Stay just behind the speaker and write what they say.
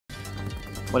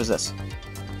What is this?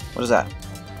 What is that?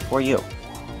 Who are you?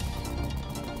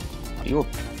 Are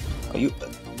you,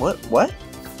 what?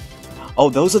 Oh,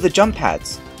 those are the jump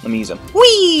pads. Let me use them.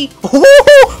 Whee!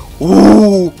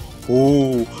 Ooh!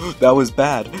 Ooh! That was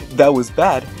bad. That was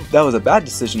bad. That was a bad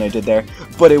decision I did there,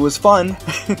 but it was fun.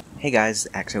 Hey guys,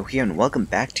 Axo here, and welcome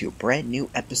back to a brand new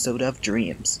episode of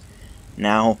Dreams.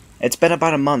 Now, it's been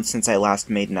about a month since I last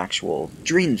made an actual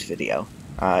Dreams video.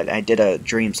 I did a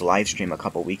Dreams livestream a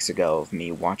couple weeks ago of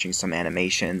me watching some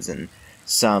animations and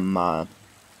some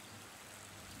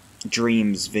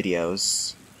Dreams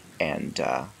videos and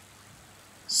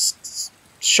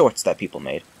shorts that people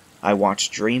made. I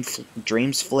watched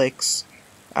Dreams Flicks.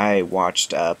 I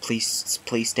watched Please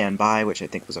Stand By, which I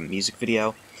think was a music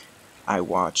video. I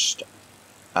watched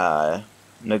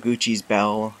Noguchi's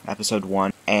Bell, episode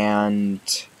 1, and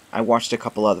I watched a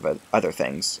couple other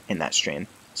things in that stream.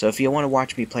 So if you want to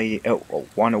watch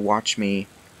me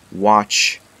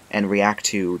watch and react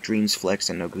to Dreams Flicks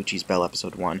and Noguchi's Bell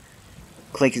episode 1,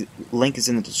 link is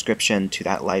in the description to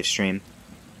that live stream.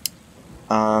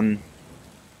 But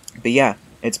yeah,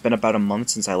 it's been about a month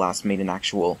since I last made an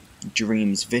actual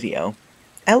Dreams video.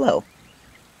 Hello!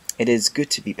 It is good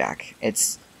to be back.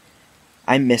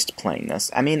 I missed playing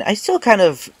this. I mean, I still kind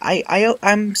of...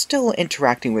 I'm still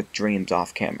interacting with Dreams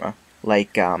off camera.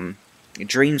 Like,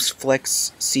 Dreams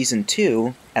Flicks Season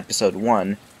 2, Episode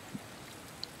 1,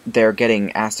 they're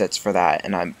getting assets for that,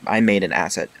 and I made an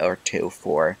asset or two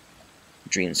for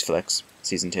Dreams Flicks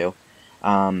Season 2.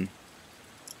 And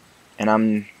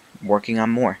I'm working on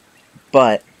more.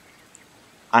 But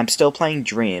I'm still playing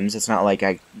Dreams. It's not like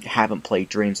I haven't played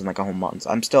Dreams in like a whole month.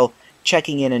 I'm still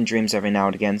checking in Dreams every now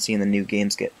and again, seeing the new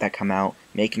games that come out,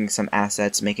 making some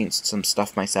assets, making some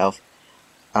stuff myself,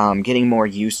 getting more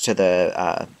used to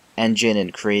the engine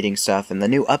and creating stuff. And the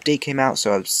new update came out,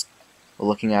 so I was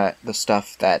looking at the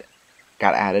stuff that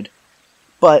got added.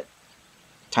 But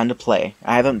time to play.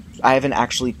 I haven't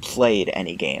actually played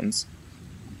any games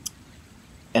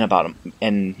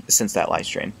since that live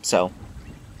stream. So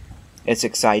it's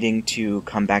exciting to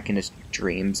come back into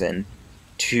Dreams and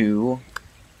to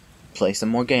play some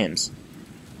more games.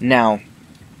 Now,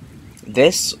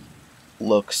 this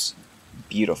looks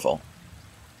beautiful.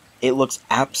 It looks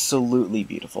absolutely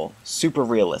beautiful. Super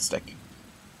realistic.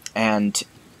 And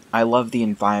I love the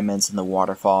environments and the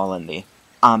waterfall and the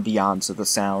ambiance of the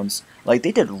sounds. Like,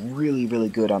 they did really, really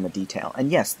good on the detail.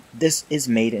 And yes, this is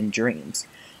made in Dreams.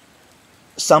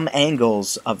 Some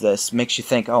angles of this makes you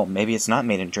think, oh, maybe it's not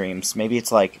made in Dreams. Maybe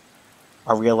it's like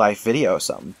a real-life video or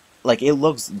something. Like, it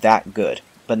looks that good.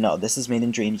 But no, this is made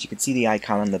in Dreams. You can see the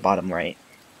icon on the bottom right.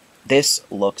 This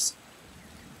looks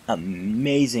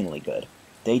amazingly good.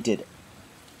 They did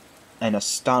an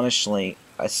astonishingly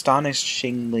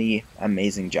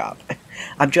amazing job.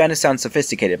 I'm trying to sound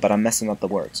sophisticated, but I'm messing up the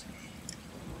words.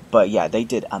 But yeah, they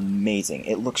did amazing.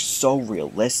 It looks so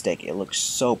realistic. It looks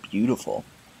so beautiful.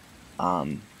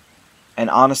 And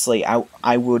honestly,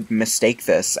 I would mistake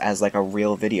this as like a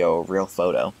real video, a real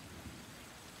photo.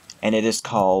 And it is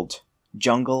called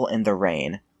Jungle in the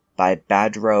Rain by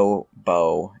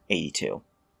BadroBo82.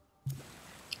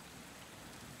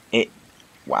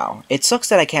 Wow. It sucks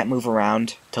that I can't move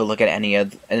around to look at any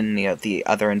of the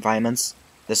other environments.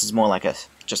 This is more like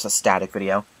just a static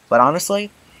video. But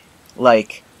honestly,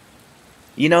 like,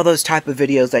 you know those type of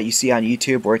videos that you see on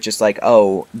YouTube where it's just like,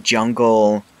 oh,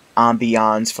 jungle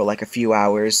ambiance for like a few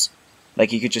hours,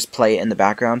 like you could just play it in the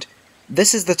background?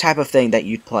 This is the type of thing that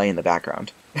you'd play in the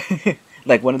background.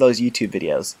 Like one of those YouTube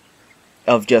videos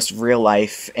of just real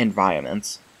life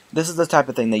environments. This is the type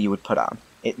of thing that you would put on.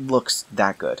 It looks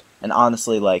that good. And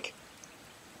honestly, like,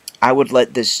 I would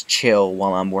let this chill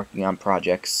while I'm working on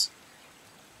projects.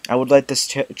 I would let this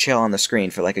chill on the screen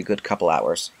for like a good couple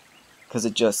hours. Because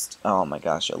it just, oh my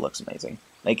gosh, it looks amazing.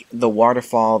 Like, the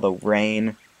waterfall, the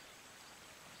rain,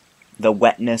 the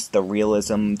wetness, the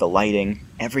realism, the lighting,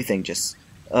 everything just,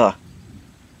 ugh.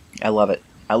 I love it.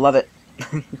 I love it.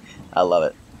 I love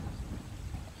it.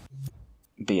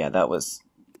 But yeah,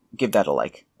 give that a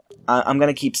like. I'm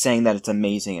gonna keep saying that it's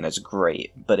amazing and it's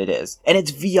great, but it is. And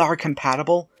it's VR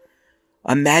compatible?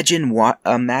 Imagine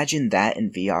that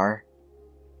in VR.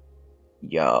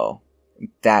 Yo,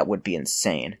 that would be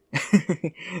insane.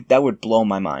 That would blow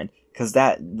my mind. Because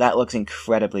that looks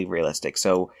incredibly realistic.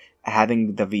 So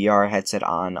having the VR headset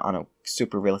on a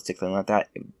super realistic thing like that,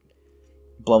 it would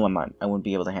blow my mind. I wouldn't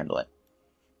be able to handle it.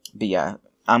 But yeah,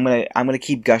 I'm gonna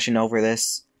keep gushing over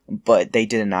this. But they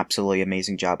did an absolutely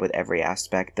amazing job with every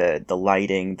aspect. The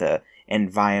lighting, the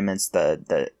environments,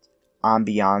 the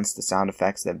ambiance, the sound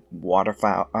effects, the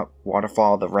waterfall,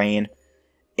 the rain.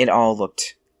 It all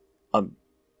looked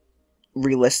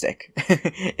realistic.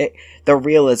 The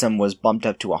realism was bumped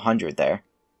up to 100 there.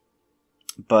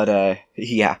 But,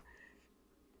 yeah.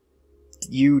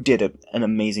 You did an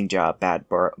amazing job, Bad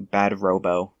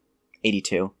Robo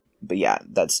 82. But yeah,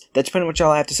 that's pretty much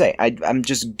all I have to say. I'm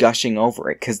just gushing over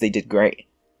it because they did great.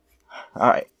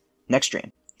 Alright, next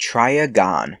stream.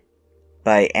 Triagon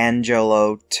by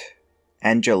Angelote,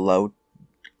 Angelo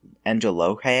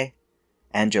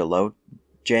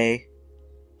J,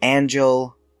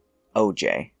 Angel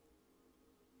OJ.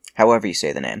 However you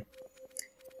say the name.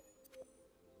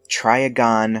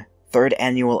 Triagon, 3rd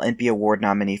Annual Impy Award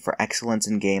nominee for Excellence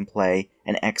in Gameplay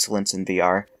and Excellence in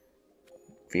VR.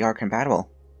 VR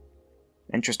compatible.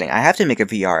 Interesting. I have to make a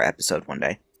VR episode one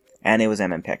day. And it was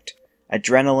picked.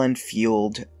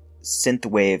 Adrenaline-fueled,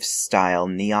 synthwave-style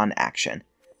neon action.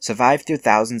 Survive through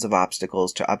thousands of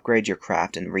obstacles to upgrade your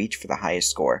craft and reach for the highest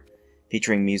score.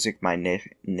 Featuring music by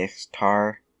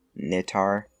Nitar,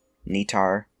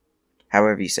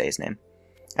 however you say his name.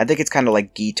 I think it's kind of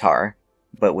like guitar,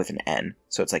 but with an N,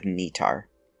 so it's like Nitar.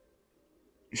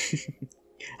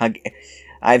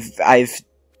 I've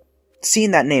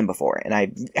seen that name before, and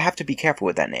I have to be careful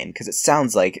with that name, because it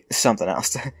sounds like something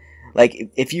else.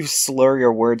 Like, if you slur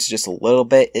your words just a little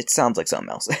bit, it sounds like something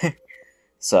else.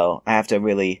 So, I have to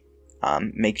really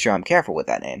make sure I'm careful with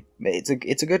that name. It's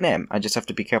a good name, I just have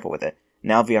to be careful with it.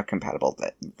 Now VR compatible,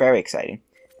 very exciting.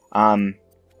 But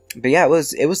yeah, it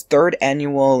was 3rd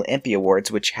Annual Impy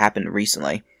Awards, which happened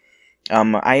recently.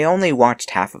 I only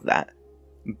watched half of that,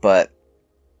 but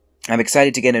I'm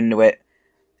excited to get into it.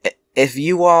 If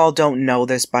you all don't know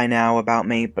this by now about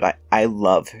me, but I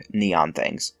love neon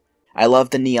things. I love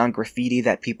the neon graffiti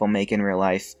that people make in real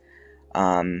life.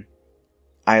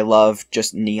 I love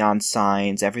just neon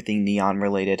signs, everything neon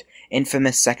related.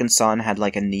 Infamous Second Son had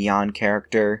like a neon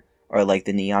character, or like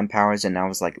the neon powers, and that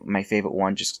was like my favorite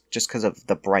one just because of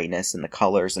the brightness and the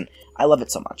colors, and I love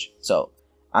it so much. So,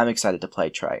 I'm excited to play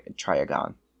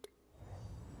Triagon.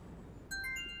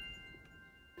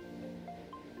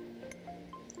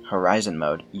 Horizon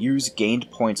mode. Use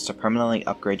gained points to permanently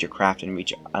upgrade your craft and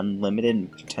reach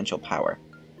unlimited potential power.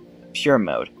 Pure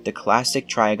mode. The classic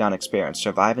Triagon experience.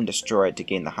 Survive and destroy it to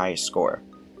gain the highest score.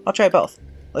 I'll try both.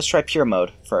 Let's try pure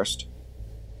mode first.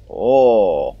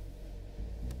 Oh.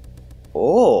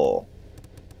 Oh.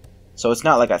 So it's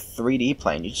not like a 3D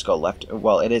plane, you just go left.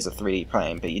 Well, it is a 3D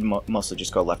plane, but you mostly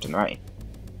just go left and right.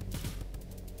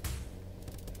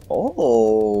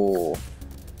 Oh.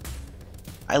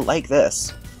 I like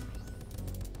this.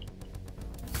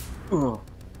 Ooh.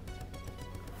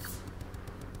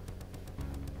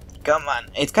 Come on.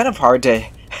 It's kind of hard to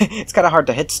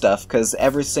hit stuff because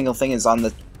every single thing is on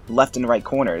the left and right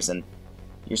corners, and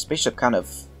your spaceship kind of,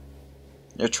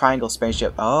 your triangle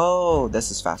spaceship. Oh,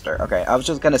 this is faster. Okay, I was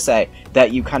just gonna say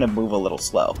that you kind of move a little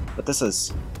slow, but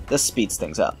this speeds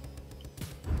things up.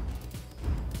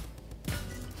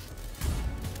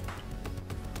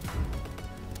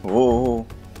 Oh,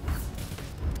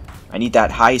 I need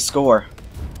that high score.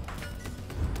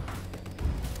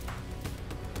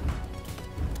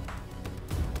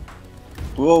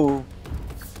 Whoa.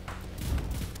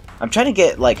 I'm trying to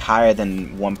get like higher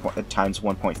than times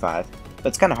 1.5, but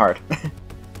it's kind of hard.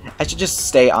 I should just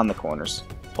stay on the corners.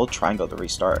 Hold triangle to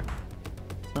restart.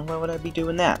 Well, why would I be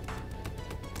doing that?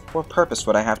 What purpose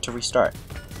would I have to restart?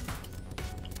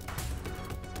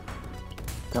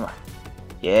 Come on.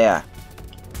 Yeah.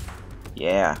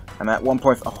 Yeah. I'm at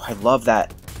 1.5. Oh, I love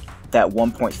that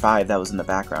 1.5 that was in the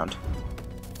background.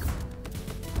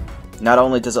 Not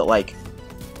only does it like...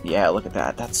 Yeah, look at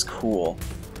that. That's cool.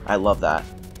 I love that.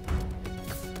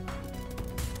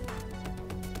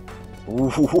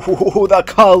 Ooh, the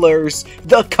colors!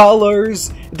 The colors!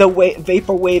 The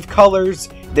vaporwave colors!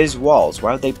 There's walls.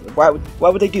 Why would they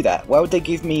do that? Why would they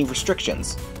give me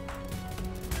restrictions?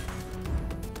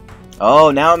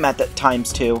 Oh, now I'm at the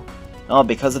 ×2. Oh,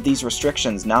 because of these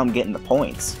restrictions, now I'm getting the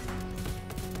points.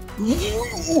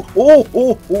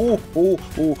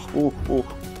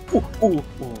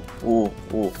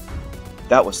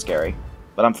 That was scary,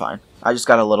 but I'm fine. I just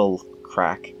got a little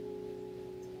crack.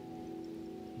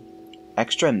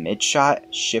 Extra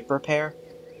mid-shot ship repair?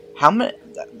 How many?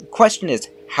 Question is,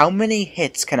 how many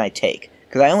hits can I take?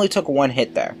 Because I only took one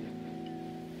hit there.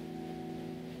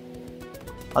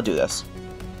 I'll do this.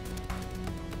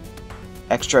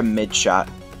 Extra mid-shot.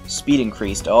 Speed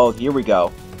increased. Oh, here we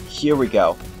go. Here we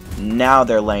go. Now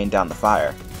they're laying down the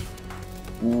fire.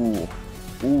 Ooh.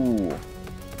 Ooh.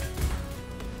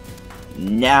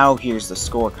 Now here's the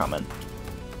score coming.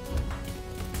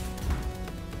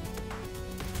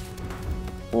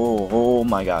 Oh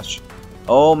my gosh.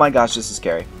 Oh my gosh, this is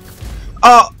scary.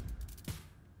 Oh!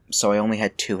 so I only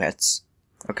had 2 hits.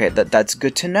 Okay, that's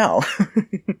good to know.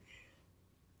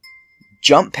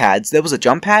 Jump pads. There was a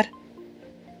jump pad?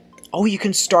 Oh, you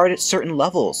can start at certain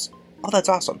levels. Oh, that's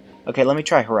awesome. Okay, let me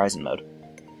try Horizon mode.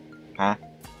 Huh?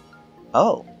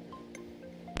 Oh.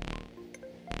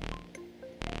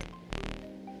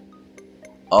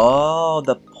 Oh,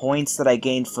 the points that I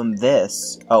gained from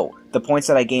this. Oh, the points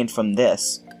that I gained from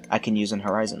this, I can use in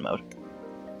Horizon mode.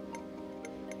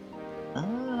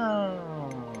 Oh.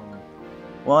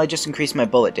 Well, I just increased my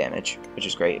bullet damage, which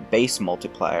is great. Base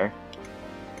multiplier.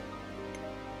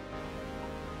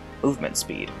 Movement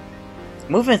speed.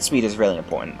 Movement speed is really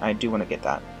important. I do want to get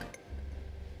that.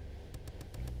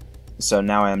 So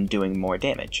now I'm doing more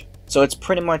damage. So it's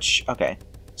pretty much... Okay.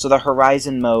 So the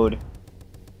Horizon mode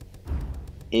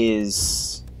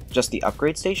is just the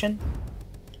upgrade station,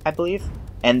 I believe.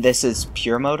 And this is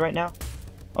pure mode right now.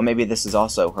 Or maybe this is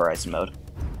also Horizon mode.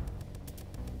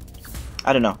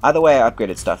 I don't know. Either way, I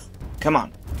upgraded stuff. Come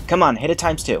on. Come on, hit it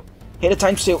times 2. Hit it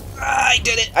times 2. I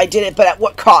did it! I did it, but at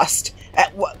what cost?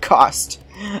 At what cost?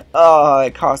 Oh,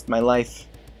 it cost my life.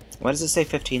 Why does it say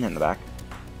 15 in the back?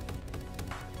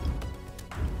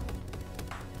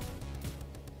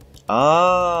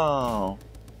 Oh.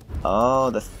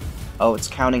 Oh, oh, it's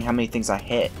counting how many things I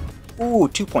hit. Ooh,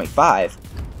 2.5.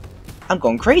 I'm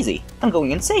going crazy. I'm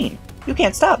going insane. You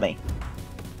can't stop me.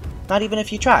 Not even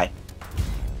if you try.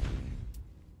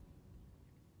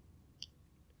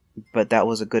 But that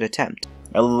was a good attempt.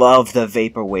 I love the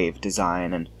vaporwave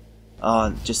design and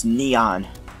just neon.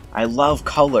 I love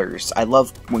colors. I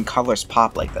love when colors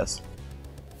pop like this.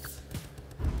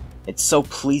 It's so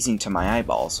pleasing to my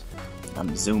eyeballs.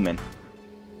 I'm zooming.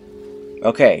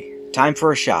 Okay, time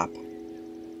for a shop.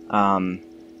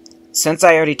 Since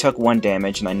I already took 1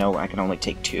 damage and I know I can only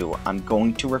take 2, I'm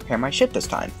going to repair my ship this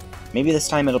time. Maybe this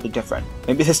time it'll be different.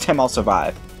 Maybe this time I'll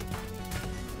survive.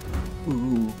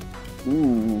 Ooh.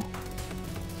 Ooh.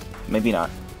 Maybe not.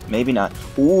 Maybe not.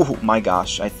 Ooh, my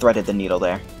gosh, I threaded the needle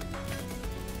there.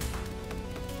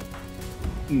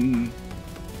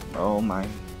 Oh my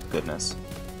goodness.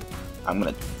 I'm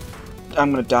gonna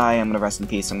die, I'm gonna rest in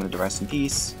peace, I'm gonna rest in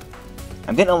peace.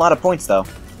 I'm getting a lot of points though.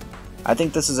 I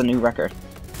think this is a new record.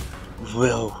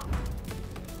 Whoa.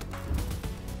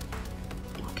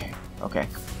 Okay, okay.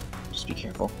 Just be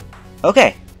careful.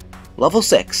 Okay. Level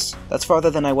 6. That's farther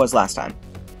than I was last time.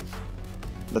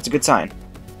 That's a good sign.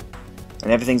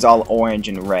 And everything's all orange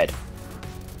and red.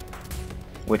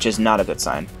 Which is not a good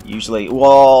sign. Usually...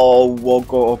 Whoa! Whoa,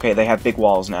 go. Okay, they have big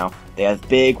walls now. They have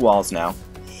big walls now.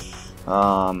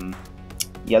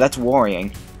 Yeah, that's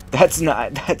worrying. That's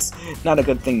not a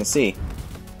good thing to see.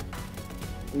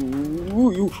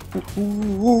 Oh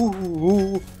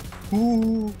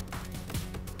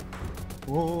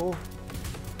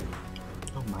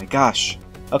my gosh.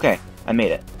 Okay, I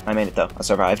made it. I made it though. I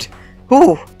survived.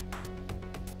 Whew!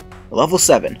 Level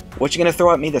 7. What you gonna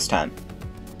throw at me this time?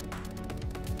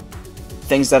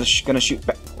 Things that are gonna shoot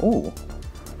back. Ooh.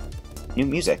 New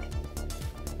music.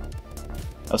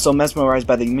 I was so mesmerized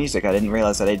by the music, I didn't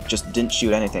realize that I just didn't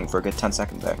shoot anything for a good 10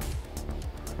 seconds there.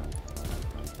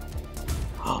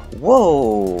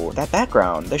 Whoa! That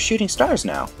background. They're shooting stars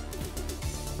now.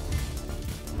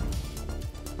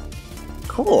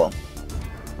 Cool.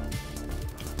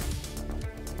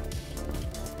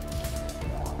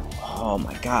 Oh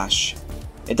my gosh.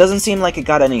 It doesn't seem like it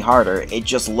got any harder, it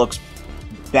just looks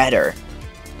better.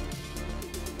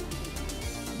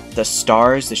 The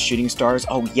stars, the shooting stars,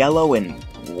 oh, yellow and...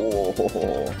 Whoa.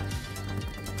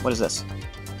 What is this?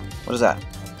 What is that?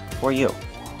 Who are you?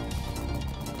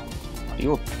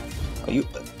 Are you...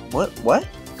 What?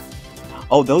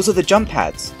 Oh, those are the jump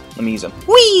pads. Let me use them.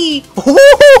 Whee!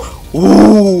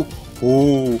 Ooh!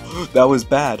 Ooh! That was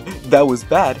bad. That was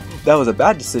bad. That was a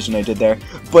bad decision I did there.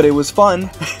 But it was fun.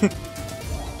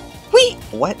 Whee!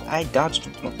 What? I dodged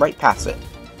right past it.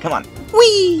 Come on.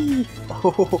 Whee!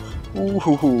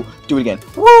 Ooh! Do it again.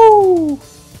 Woo!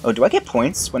 Oh, do I get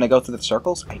points when I go through the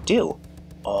circles? I do.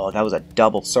 Oh, that was a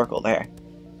double circle there.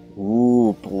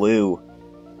 Ooh, blue.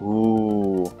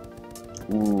 Ooh.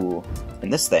 Ooh.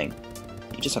 And this thing,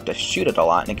 you just have to shoot it a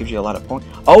lot and it gives you a lot of points.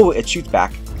 Oh, it shoots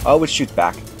back. Oh, it shoots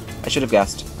back. I should have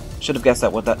guessed. Should have guessed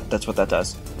that's what that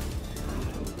does.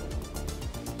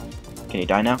 Can you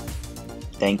die now?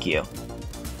 Thank you.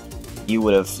 You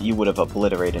would have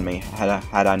obliterated me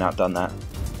had I not done that.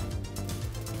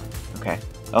 Okay.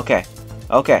 Okay.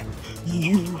 Okay.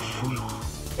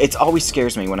 It always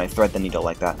scares me when I thread the needle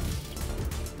like that.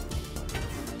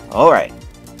 Alright.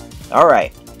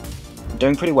 Alright.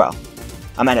 Doing pretty well.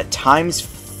 I'm at a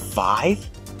 ×5?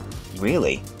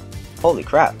 Really? Holy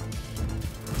crap.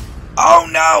 Oh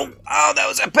no! Oh, that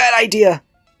was a bad idea!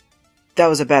 That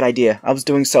was a bad idea. I was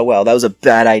doing so well. That was a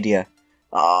bad idea.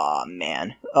 Aw,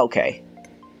 man. Okay.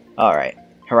 Alright.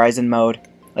 Horizon mode.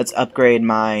 Let's upgrade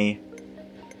my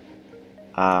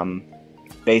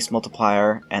base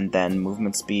multiplier and then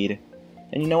movement speed.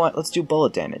 And you know what? Let's do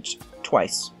bullet damage.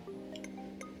 Twice.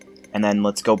 And then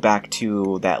let's go back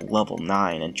to that level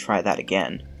 9 and try that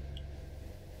again.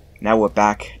 Now we're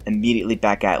back, immediately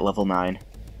back at level 9.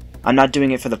 I'm not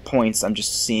doing it for the points, I'm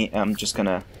just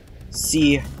gonna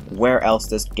see where else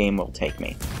this game will take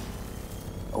me.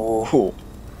 Oh,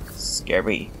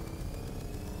 scary.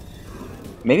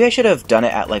 Maybe I should have done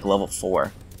it at like level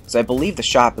 4, because I believe the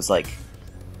shop is like...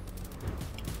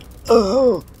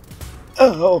 Oh!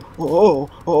 Oh! Oh!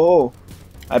 Oh!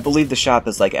 I believe the shop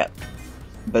is like at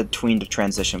between the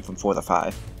transition from 4 to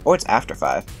 5. Or it's after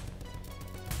 5.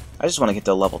 I just want to get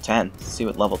to level 10, see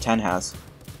what level 10 has.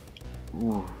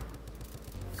 Ooh.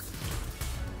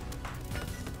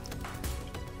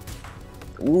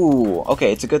 Ooh,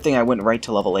 okay, it's a good thing I went right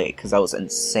to level 8, because that was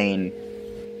insane.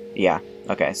 Yeah,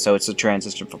 okay, so it's a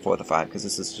transition from 4 to 5, because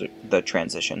this is the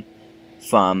transition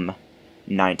from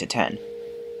 9 to 10.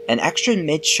 An extra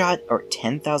mid-shot or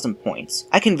 10,000 points.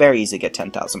 I can very easily get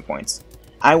 10,000 points.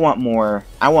 I want more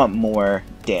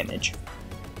damage.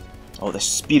 Oh, the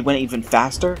speed went even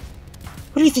faster?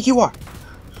 Who do you think you are?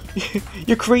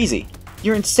 You're crazy.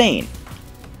 You're insane.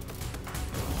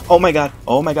 Oh my god,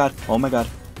 oh my god, oh my god.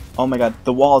 Oh my god,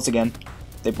 the walls again.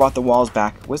 They brought the walls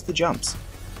back. Where's the jumps?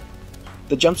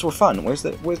 The jumps were fun. Where's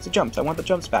the jumps? I want the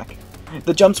jumps back.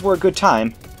 The jumps were a good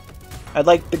time. I'd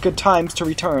like the good times to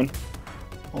return.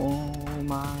 Oh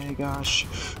my gosh.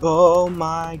 Oh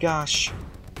my gosh.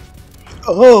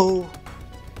 Oh!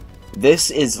 This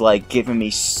is like giving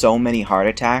me so many heart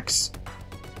attacks.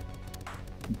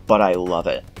 But I love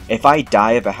it. If I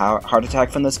die of a heart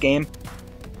attack from this game,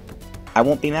 I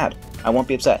won't be mad. I won't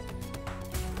be upset.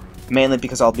 Mainly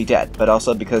because I'll be dead, but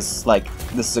also because, like,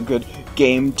 this is a good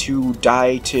game to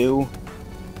die to.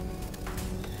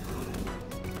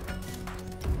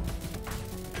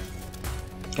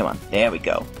 Come on, there we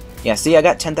go. Yeah, see, I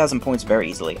got 10,000 points very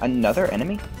easily. Another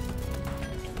enemy?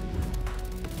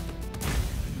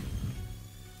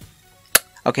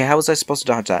 Okay, how was I supposed to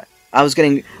dodge that? I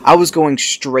was going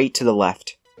straight to the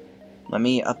left. Let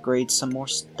me upgrade some more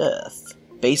stuff.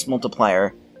 Base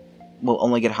multiplier will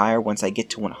only get higher once I get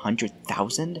to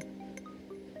 100,000?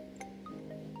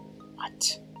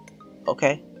 What?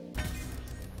 Okay.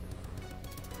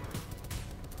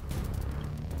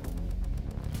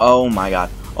 Oh my god.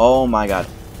 Oh my god.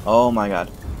 Oh my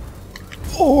god.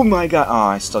 Oh my god. Oh,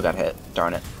 I still got hit.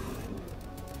 Darn it.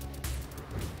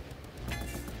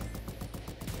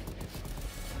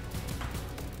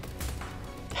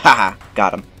 Haha,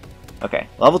 got him. Okay,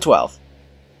 level 12.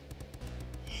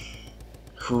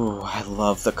 Whew, I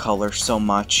love the colors so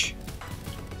much.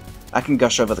 I can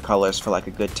gush over the colors for like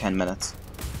a good 10 minutes.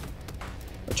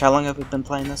 Which, how long have we been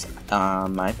playing this?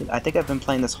 I think I've been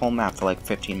playing this whole map for like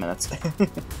 15 minutes.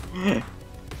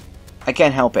 I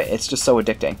can't help it, it's just so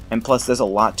addicting. And plus, there's a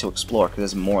lot to explore, because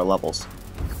there's more levels.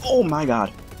 Oh my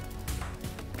god!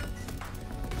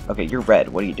 Okay, you're red,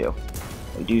 what do? You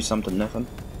do something different?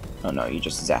 Oh no, you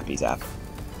just zappy zap.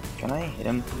 Can I hit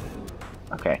him?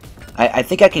 Okay. I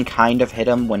think I can kind of hit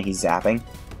him when he's zapping,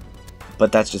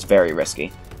 but that's just very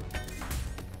risky.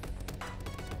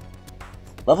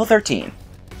 Level 13.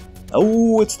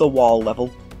 Oh, it's the wall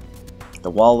level. The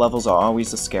wall levels are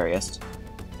always the scariest.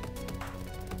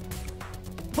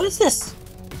 What is this?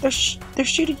 They're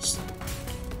shooting...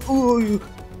 Ooh,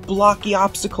 blocky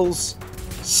obstacles.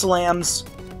 Slams.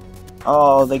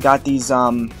 Oh, they got these,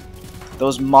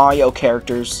 those Mario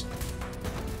characters.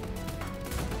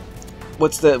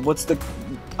 What's the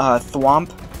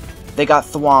thwomp? They got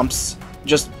thwomps,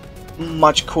 just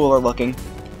much cooler looking.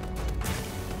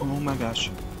 Oh my gosh.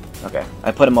 Okay,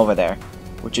 I put him over there,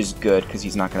 which is good because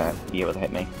he's not gonna be able to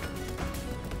hit me.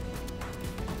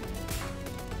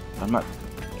 I'm not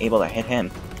able to hit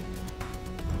him.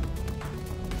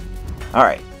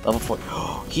 Alright, level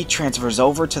 4. He transfers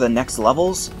over to the next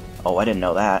levels? Oh, I didn't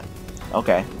know that.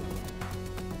 Okay.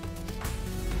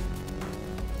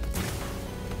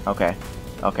 Okay.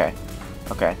 Okay.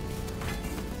 Okay.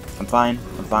 I'm fine.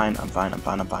 I'm fine. I'm fine. I'm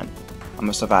fine. I'm fine. I'm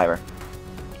a survivor.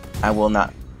 I will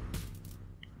not...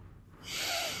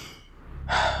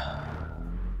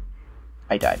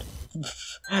 I died.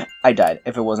 I died.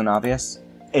 If it wasn't obvious.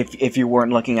 If you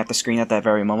weren't looking at the screen at that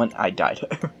very moment, I died.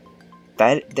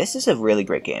 This is a really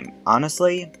great game.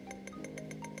 Honestly,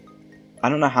 I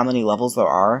don't know how many levels there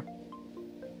are.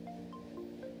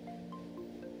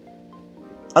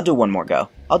 I'll do one more go.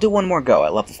 I'll do one more go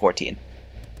at level 14.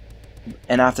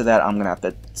 And after that, I'm gonna have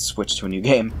to switch to a new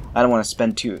game. I don't want to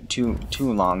spend too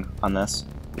long on this,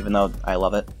 even though I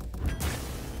love it.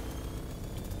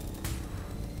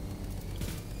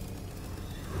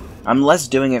 I'm less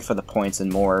doing it for the points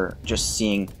and more just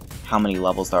seeing how many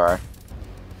levels there are.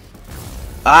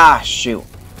 Ah, shoot.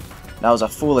 That was a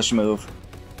foolish move.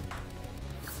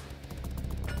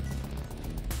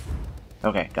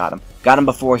 Okay, got him. Got him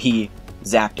before he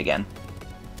zapped again.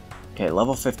 Okay,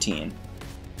 level 15.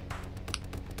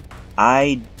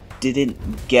 I didn't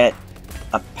get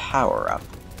a power-up.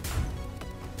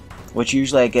 Which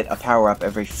usually I get a power-up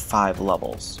every 5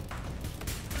 levels.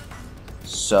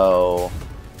 So...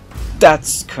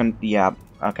 that's... yeah,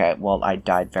 okay, well, I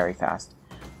died very fast.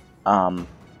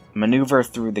 Maneuver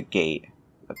through the gate.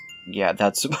 Yeah,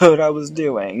 that's what I was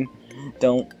doing.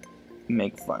 Don't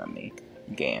make fun of me,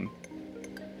 game.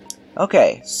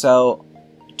 Okay, so...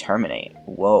 terminate.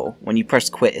 Whoa. When you press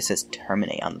quit, it says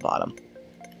terminate on the bottom.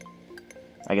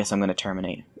 I guess I'm gonna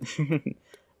terminate.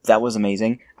 That was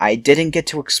amazing. I didn't get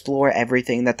to explore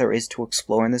everything that there is to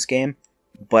explore in this game,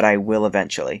 but I will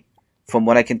eventually. From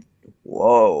what I can...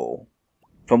 whoa.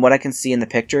 From what I can see in the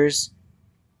pictures,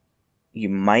 you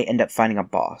might end up finding a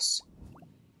boss.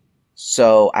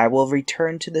 So I will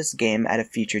return to this game at a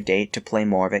future date to play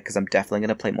more of it, because I'm definitely going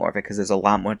to play more of it, because there's a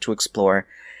lot more to explore.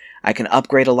 I can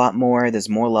upgrade a lot more, there's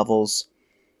more levels.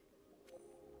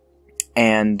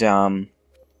 And,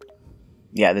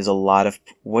 yeah, there's a lot of...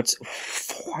 what's...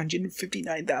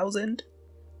 459,000?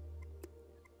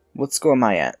 What score am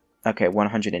I at? Okay,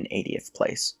 180th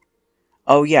place.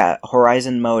 Oh yeah,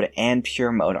 Horizon mode and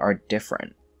Pure mode are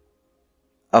different.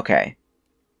 Okay.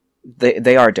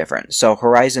 They are different. So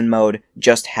Horizon mode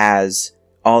just has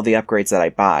all the upgrades that I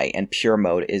buy, and Pure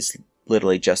mode is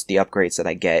literally just the upgrades that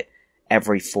I get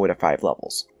every 4 to 5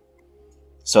 levels.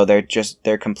 So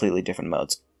they're completely different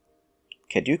modes.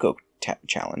 Kaduko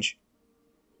challenge.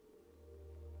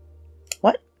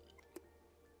 What?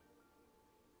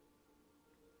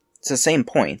 It's the same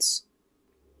points.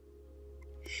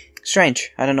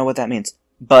 Strange. I don't know what that means.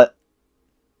 But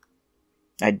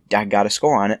I got a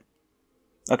score on it.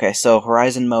 Okay, so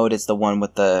Horizon mode is the one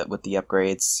with the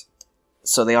upgrades.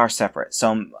 So they are separate.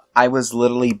 So I was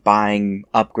literally buying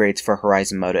upgrades for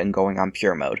Horizon mode and going on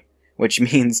Pure mode, which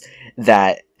means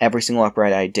that every single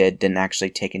upgrade I didn't actually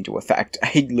take into effect.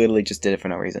 I literally just did it for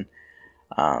no reason.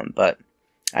 But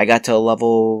I got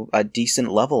to a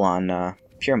decent level on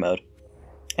Pure mode,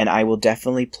 and I will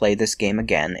definitely play this game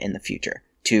again in the future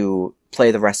to play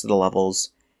the rest of the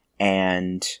levels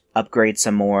and upgrade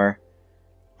some more.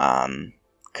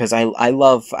 Because I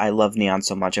love Neon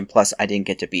so much, and plus I didn't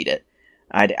get to beat it.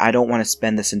 I don't want to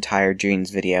spend this entire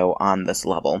Dreams video on this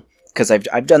level, because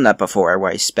I've done that before,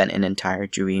 where I spent an entire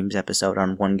Dreams episode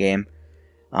on one game.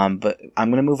 But I'm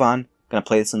gonna move on. I'm gonna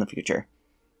play this in the future.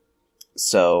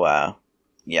 So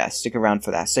yeah, stick around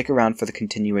for that. Stick around for the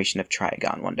continuation of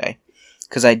Trigon one day,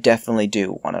 because I definitely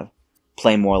do want to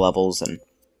play more levels and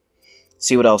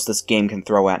see what else this game can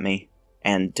throw at me,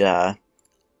 and get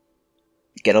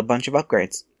a bunch of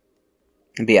upgrades.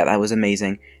 But yeah, that was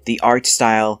amazing. The art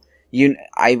style,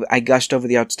 I gushed over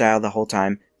the art style the whole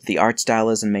time. The art style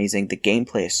is amazing. The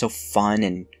gameplay is so fun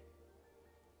and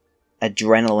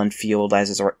adrenaline fueled,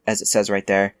 as it says right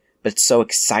there. But it's so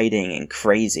exciting and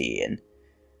crazy, and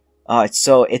it's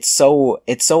so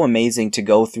amazing to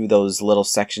go through those little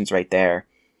sections right there,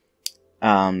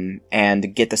 and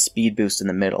get the speed boost in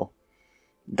the middle.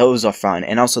 Those are fun,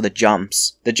 and also the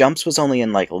jumps. The jumps was only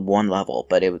in like one level,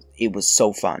 but it was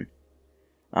so fun.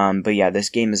 But yeah, this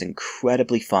game is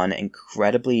incredibly fun,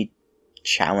 incredibly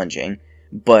challenging,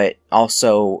 but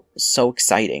also so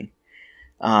exciting.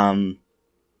 It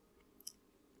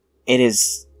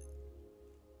is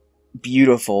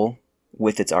beautiful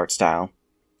with its art style.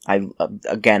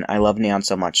 Again, I love Neon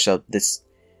so much, so this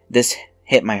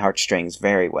hit my heartstrings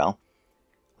very well.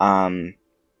 And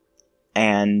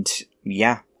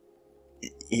yeah,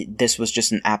 this was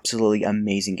just an absolutely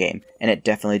amazing game, and it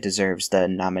definitely deserves the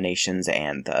nominations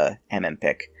and the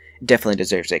pick. It definitely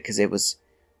deserves it, because it was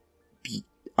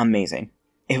amazing.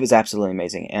 It was absolutely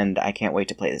amazing, and I can't wait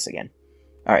to play this again.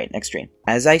 Alright, next stream.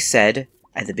 As I said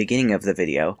at the beginning of the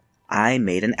video, I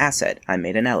made an asset. I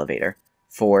made an elevator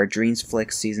for Dreams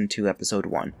Flicks Season 2 Episode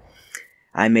 1.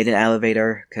 I made an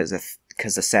elevator because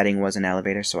the setting was an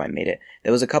elevator, so I made it.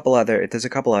 There's a couple other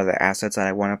assets that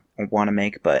I want to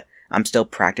make, but I'm still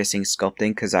practicing sculpting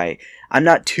because I'm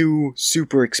not too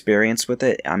super experienced with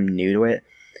it. I'm new to it,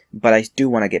 but I do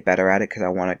want to get better at it because I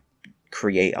want to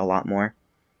create a lot more.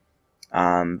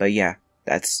 But yeah,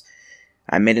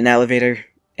 I made an elevator.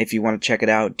 If you want to check it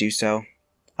out, do so.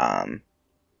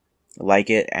 like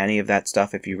it, any of that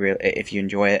stuff if you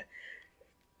enjoy it.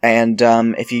 And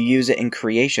if you use it in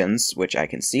creations, which I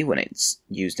can see when it's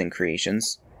used in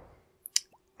creations,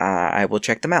 I will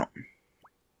check them out.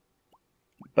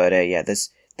 But yeah,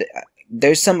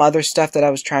 there's some other stuff that I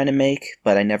was trying to make,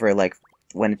 but I never like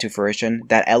went into fruition.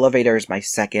 That elevator is my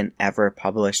second ever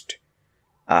published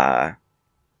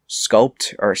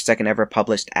sculpt, or second ever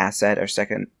published asset, or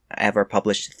second ever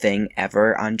published thing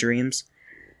ever on Dreams.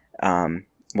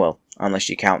 Well, unless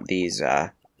you count these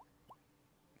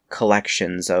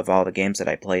collections of all the games that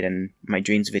I played in my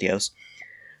Dreams videos.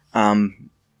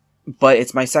 But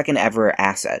it's my second ever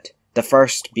asset. The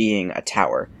first being a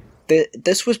tower.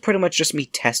 This was pretty much just me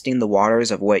testing the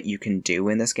waters of what you can do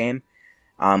in this game,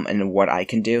 and what I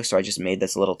can do, so I just made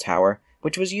this little tower,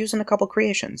 which was used in a couple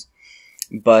creations.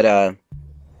 But,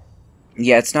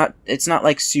 yeah, it's not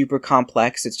like super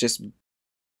complex, it's just,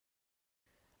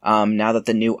 now that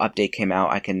the new update came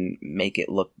out, I can make it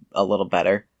look a little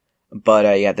better.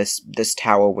 But, yeah, this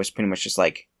tower was pretty much just,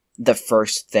 like, the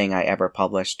first thing I ever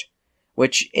published,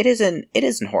 which it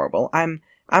isn't horrible. I'm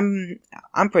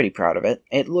pretty proud of it.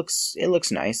 It looks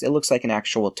nice. It looks like an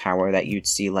actual tower that you'd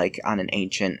see, like, on an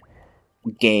ancient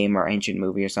game or ancient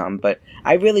movie or something, but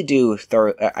I really do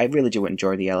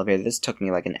enjoy the elevator. This took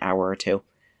me like an hour or two,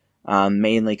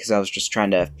 mainly because I was just trying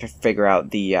to figure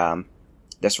out the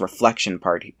this reflection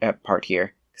part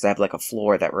here, because I have like a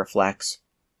floor that reflects,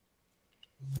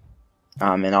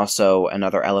 and also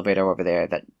another elevator over there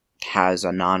that has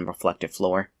a non-reflective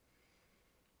floor,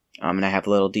 and I have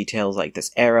little details like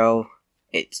this arrow.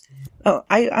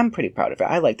 I'm pretty proud of it.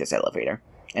 I like this elevator,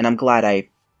 and I'm glad I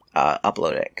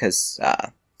upload it, because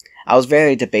I was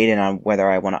very debating on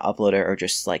whether I want to upload it or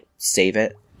just like save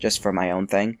it just for my own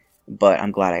thing, but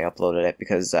I'm glad I uploaded it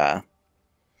because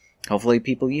hopefully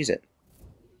people use it.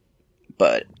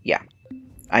 But yeah,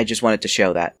 I just wanted to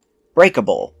show that.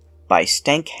 Breakable by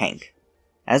Stank Hank.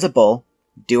 As a bull,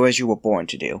 do as you were born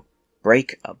to do.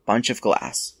 Break a bunch of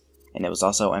glass. And it was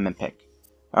also M and Pick.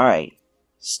 Alright,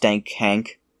 Stank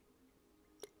Hank.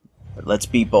 Let's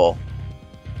be bull.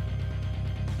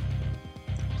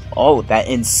 Oh,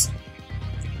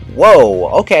 whoa,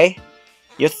 okay.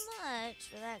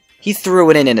 He threw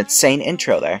in an insane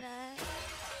intro there.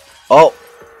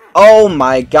 Oh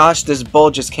my gosh, this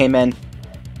bull just came in.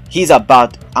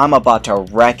 I'm about to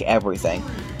wreck everything.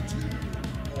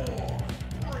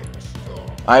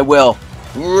 I will.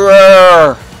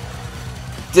 Roar!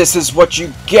 This is what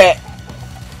you get.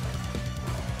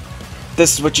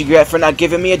 This is what you get for not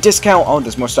giving me a discount. Oh,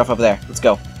 there's more stuff over there. Let's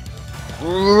go.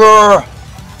 Roar!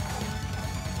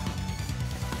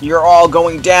 You're all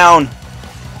going down.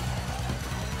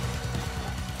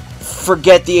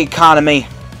 Forget the economy.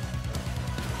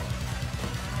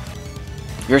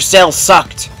 Your sale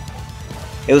sucked.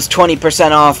 It was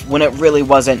 20% off when it really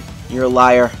wasn't. You're a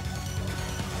liar.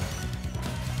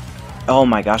 Oh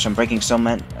my gosh, I'm breaking so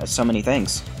many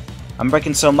things. I'm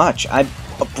breaking so much. I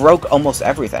broke almost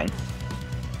everything.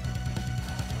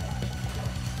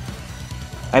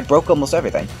 I broke almost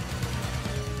everything.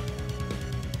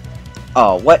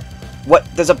 Oh, what? What?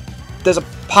 There's a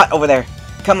pot over there.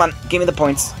 Come on, give me the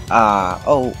points.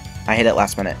 Oh, I hit it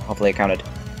last minute. Hopefully it counted.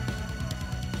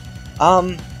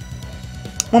 One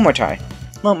more try.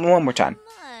 One more time.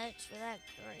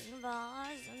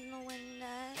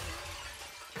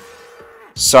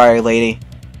 Sorry, lady.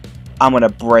 I'm gonna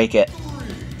break it.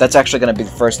 That's actually gonna be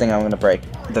the first thing I'm gonna break.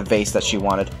 The vase that she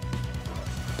wanted.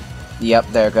 Yep,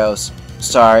 there it goes.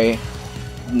 Sorry.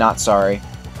 Not sorry.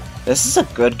 This is a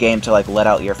good game to, like, let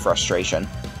out your frustration.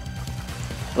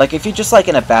 Like, if you're just, like,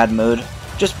 in a bad mood,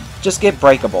 just get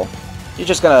breakable. You're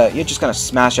just gonna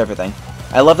smash everything.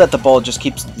 I love that the bull just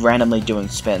keeps randomly doing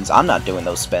spins. I'm not doing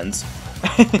those spins.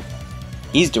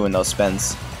 He's doing those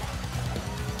spins.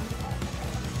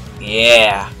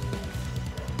 Yeah.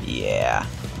 Yeah.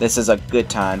 This is a good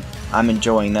time. I'm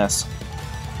enjoying this.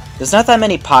 There's not that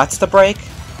many pots to break.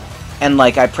 And,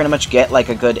 like, I pretty much get, like,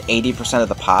 a good 80% of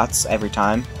the pots every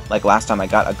time. Like, last time I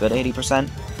got a good 80%.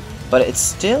 But it's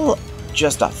still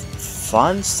just a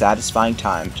fun, satisfying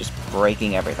time just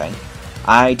breaking everything.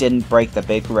 I didn't break the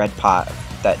big red pot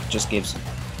that just gives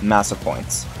massive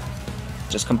points.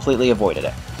 Just completely avoided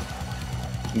it.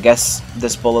 Guess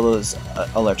this bull is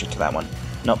allergic to that one.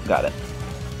 Nope, got it.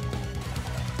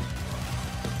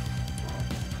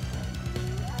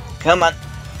 Come on.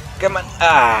 Come on.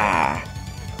 Ah.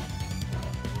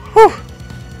 Whew.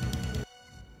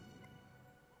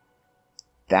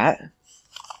 That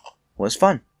was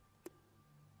fun.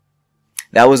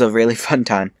 That was a really fun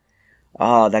time.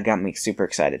 Oh, that got me super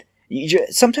excited.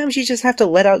 Sometimes you just have to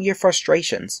let out your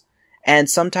frustrations. And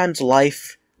sometimes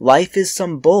life life is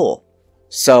some bull.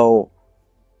 So,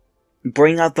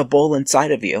 bring out the bull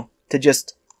inside of you to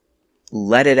just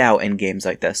let it out in games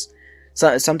like this.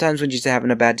 So sometimes when you're just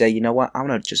having a bad day, you know what? I'm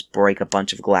gonna just break a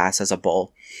bunch of glass as a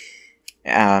bull.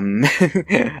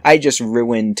 I just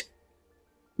ruined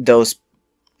those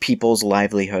people's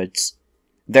livelihoods.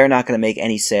 They're not gonna make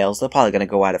any sales. They're probably gonna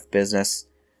go out of business.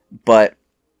 But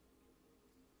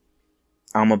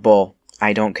I'm a bull.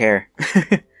 I don't care.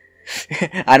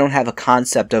 I don't have a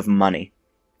concept of money.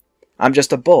 I'm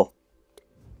just a bull.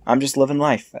 I'm just living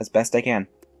life as best I can.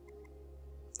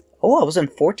 Oh, I was in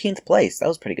 14th place. That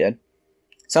was pretty good.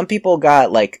 Some people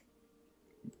got, like,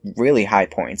 really high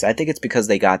points. I think it's because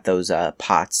they got those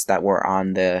pots that were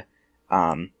on the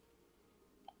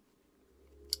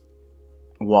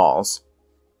walls,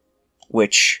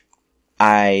 which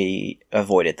I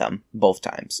avoided them both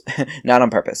times. Not on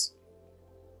purpose.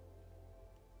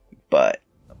 But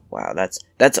wow, that's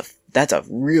a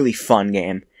really fun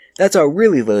game. That's a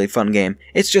really, really fun game.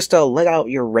 It's just to let out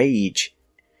your rage.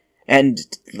 And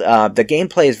the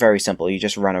gameplay is very simple. You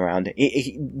just run around.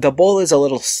 The bull is a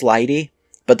little slidey,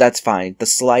 but that's fine. The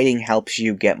sliding helps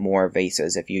you get more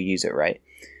vases if you use it right.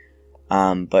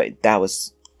 But that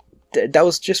was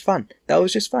just fun. That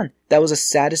was just fun. That was a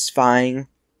satisfying,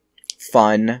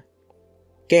 fun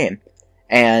game.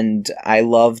 And I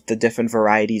loved the different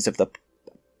varieties of the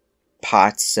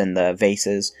pots and the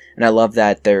vases. And I love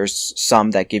that there's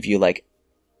some that give you, like,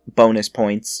 bonus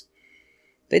points.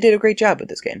 They did a great job with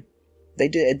this game.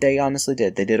 They honestly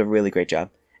did. They did a really great job.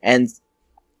 And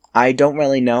I don't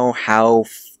really know how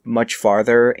much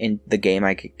farther in the game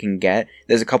I can get.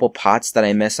 There's a couple pots that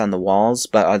I miss on the walls,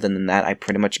 but other than that, I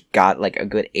pretty much got like a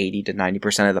good 80 to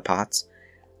 90% of the pots.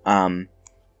 But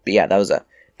yeah, that was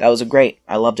a great.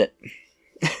 I loved it.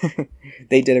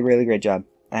 They did a really great job.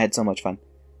 I had so much fun.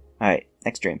 Alright,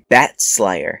 next dream. Bat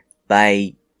Slayer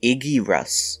by Iggy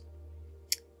Russ.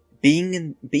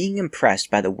 Being impressed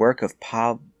by the work of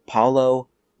Paulo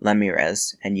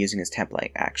Ramirez and using his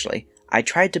template, actually, I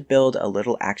tried to build a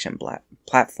little action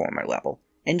platformer level.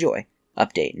 Enjoy.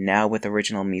 Update now with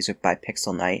original music by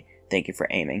Pixel Knight. Thank you for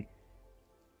aiming.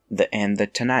 The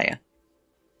Tanaya.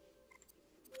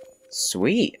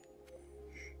 Sweet.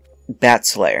 Bat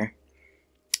Slayer.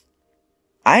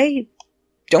 I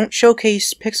don't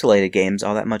showcase pixelated games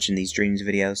all that much in these Dreams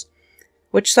videos,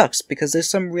 which sucks because there's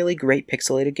some really great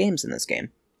pixelated games in this game.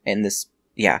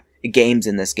 Games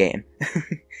in this game.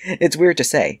 It's weird to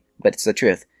say, but it's the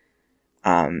truth.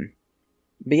 But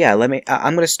yeah,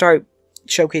 I'm gonna start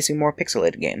showcasing more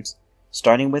pixelated games,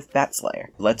 starting with Bat Slayer.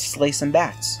 Let's slay some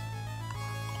bats.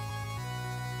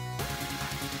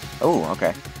 Oh,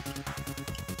 okay.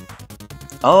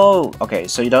 Oh, okay,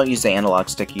 so you don't use the analog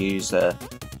stick, you use the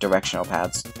directional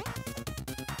pads.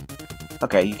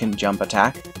 Okay, you can jump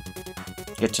attack.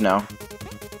 Good to know.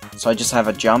 So I just have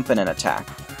a jump and an attack.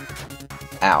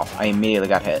 Ow, I immediately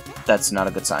got hit. That's not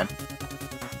a good sign.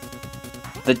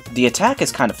 The attack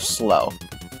is kind of slow,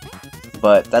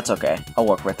 but that's okay. I'll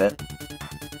work with it.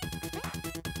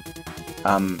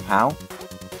 How?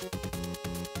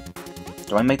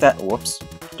 Do I make that? Whoops.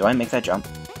 Do I make that jump?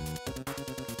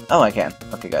 Oh, I can.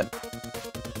 Okay, good.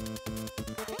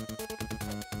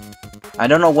 I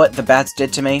don't know what the bats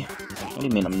did to me. What do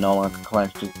you mean I'm no longer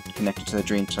connected to the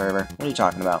Dream server? What are you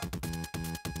talking about?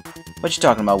 What you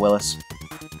talking about, Willis?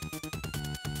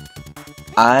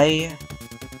 I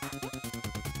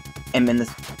am in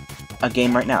a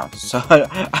game right now, so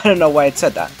I don't know why it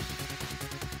said that.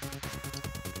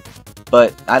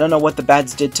 But I don't know what the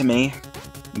bats did to me,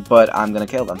 but I'm gonna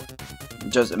kill them.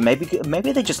 Just maybe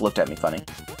they just looked at me funny.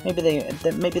 Maybe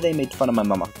they made fun of my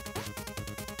mama.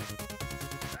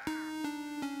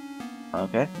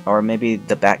 Okay, or maybe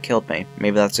the bat killed me.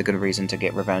 Maybe that's a good reason to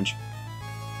get revenge.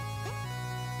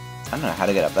 I don't know how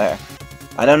to get up there.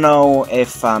 I don't know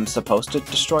if I'm supposed to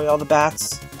destroy all the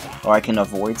bats, or I can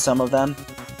avoid some of them,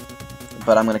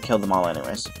 but I'm gonna kill them all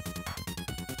anyways.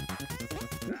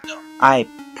 I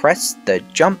pressed the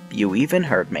jump, you even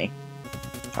heard me.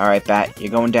 Alright, bat,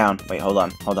 you're going down. Wait, hold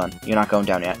on. You're not going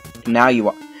down yet. Now you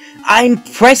are. I'm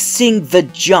pressing the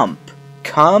jump!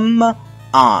 Come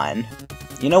on.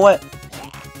 You know what?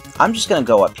 I'm just gonna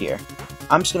go up here.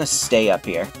 I'm just gonna stay up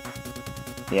here.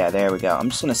 Yeah, there we go. I'm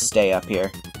just gonna stay up here.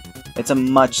 It's a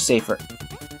much safer...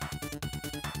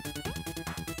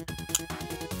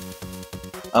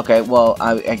 Okay, well,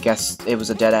 I guess it was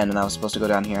a dead end and I was supposed to go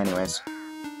down here anyways.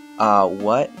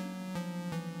 What?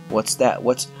 What's that?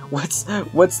 What's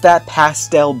that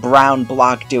pastel brown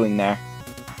block doing there?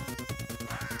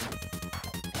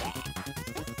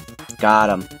 Got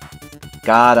him.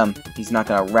 Got him. He's not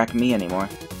gonna wreck me anymore.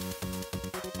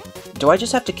 Do I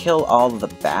just have to kill all of the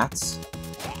bats?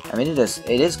 I mean, it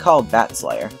is called Bat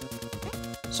Slayer.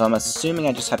 So I'm assuming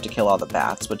I just have to kill all the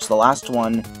bats, which the last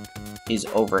one is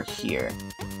over here.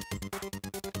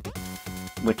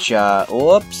 Which,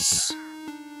 whoops.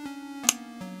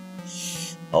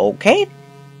 Okay.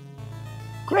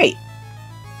 Great.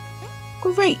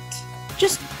 Great.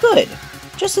 Just good.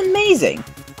 Just amazing.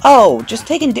 Oh, just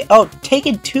taking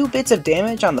 2 bits of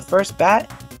damage on the first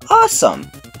bat? Awesome.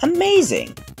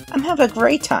 Amazing. I'm having a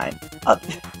great time.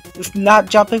 Not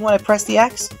jumping when I press the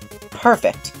X?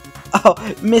 Perfect. Oh,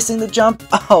 missing the jump?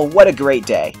 Oh, what a great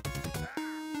day.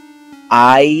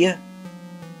 I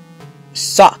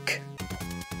suck.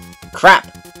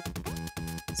 Crap.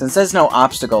 Since there's no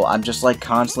obstacle, I'm just like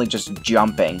constantly just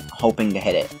jumping, hoping to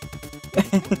hit it.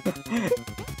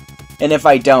 And if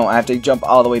I don't, I have to jump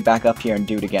all the way back up here and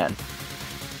do it again.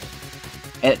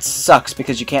 And it sucks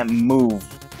because you can't move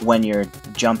when you're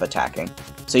jump attacking.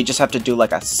 So you just have to do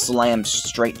like a slam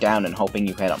straight down and hoping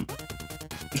you hit them.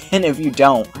 And if you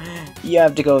don't, you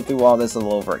have to go through all this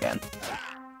all over again.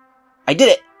 I did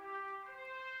it!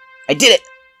 I did it!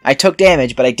 I took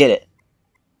damage, but I did it.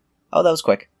 Oh, that was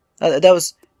quick. That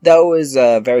was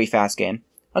a very fast game.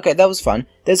 Okay, that was fun.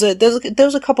 There's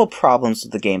a couple problems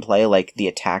with the gameplay, like the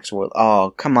attacks were.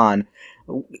 Oh, come on,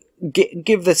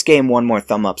 give this game one more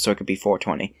thumb up so it could be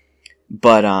 420.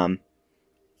 But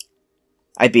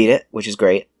I beat it, which is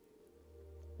great.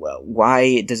 Well,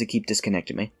 why does it keep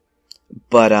disconnecting me?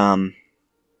 But I'm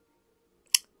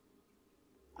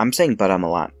saying but a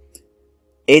lot.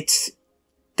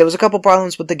 There was a couple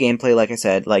problems with the gameplay, like I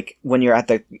said, like when you're at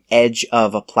the edge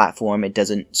of a platform,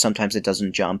 sometimes it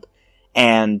doesn't jump,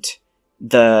 and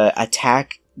the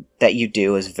attack that you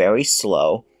do is very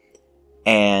slow,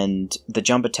 and the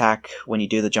jump attack, when you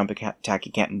do the jump attack,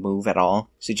 you can't move at all,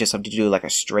 so you just have to do like a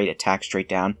straight attack straight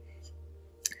down.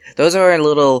 Those are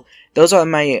a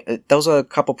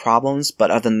couple problems,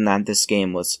 but other than that, this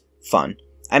game was fun.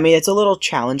 I mean, it's a little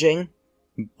challenging,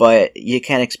 but you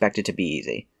can't expect it to be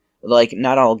easy. Like,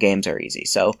 not all games are easy,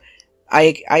 so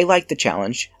I like the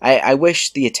challenge. I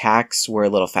wish the attacks were a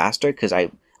little faster, because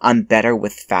I'm better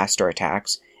with faster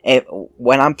attacks.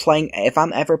 If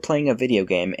I'm ever playing a video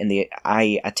game and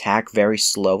I attack very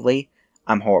slowly,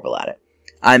 I'm horrible at it.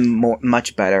 I'm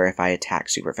much better if I attack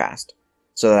super fast,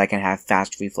 so that I can have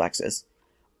fast reflexes.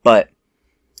 But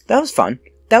that was fun.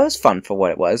 That was fun for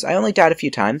what it was. I only died a few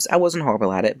times. I wasn't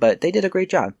horrible at it, but they did a great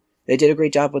job. They did a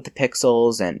great job with the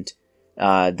pixels, and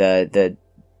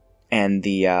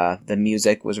the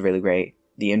music was really great.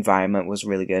 The environment was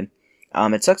really good.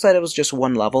 It sucks that it was just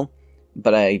one level,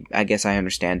 but I guess I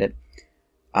understand it.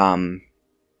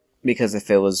 Because if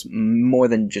it was more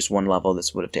than just one level,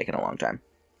 this would have taken a long time.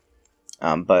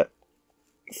 But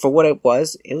for what it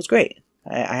was great.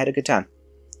 I had a good time.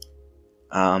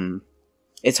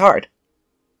 It's hard.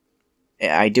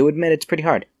 I do admit it's pretty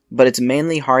hard, but it's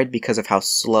mainly hard because of how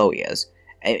slow he is.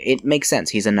 It makes sense,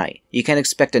 he's a knight. You can't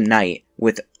expect a knight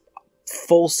with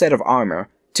full set of armor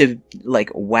to,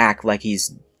 like, whack like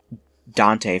he's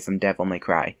Dante from Devil May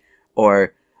Cry.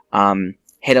 Or,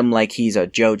 hit him like he's a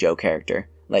JoJo character.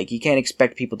 Like, you can't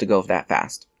expect people to go that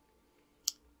fast.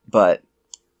 But,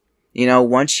 you know,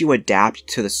 once you adapt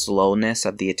to the slowness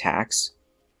of the attacks,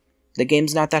 the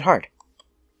game's not that hard.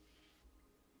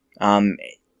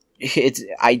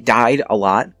 I died a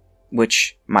lot,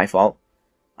 which, my fault.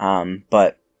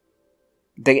 But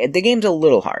the game's a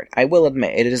little hard. I will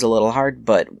admit, it is a little hard,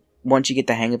 but once you get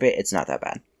the hang of it, it's not that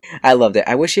bad. I loved it.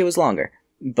 I wish it was longer,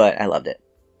 but I loved it.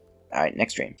 Alright,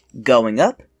 next stream. Going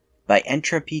Up by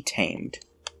Entropy Tamed.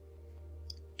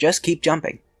 Just keep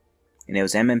jumping. And it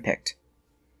was MM picked.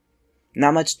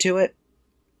 Not much to it.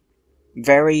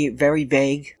 Very, very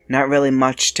vague. Not really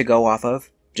much to go off of.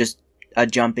 Just a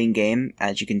jumping game,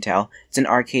 as you can tell. It's an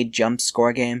arcade jump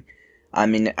score game. I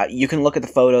mean, you can look at the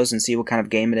photos and see what kind of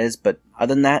game it is, but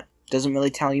other than that, it doesn't really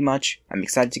tell you much. I'm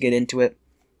excited to get into it.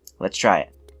 Let's try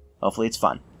it. Hopefully it's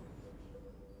fun.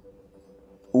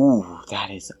 Ooh,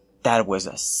 that was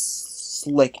a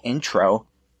slick intro.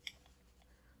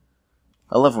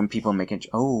 I love when people make it.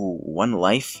 Oh, 1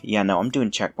 life? Yeah, no, I'm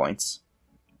doing checkpoints.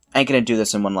 I ain't gonna do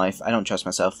this in 1 life. I don't trust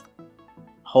myself.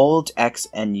 Hold X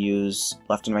and use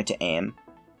left and right to aim.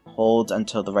 Hold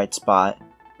until the right spot.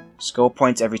 Score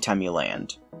points every time you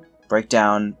land.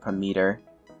 Breakdown per meter.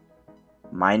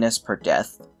 Minus per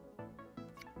death.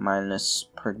 Minus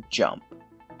per jump.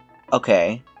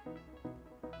 Okay.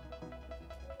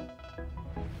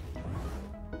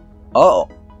 Oh!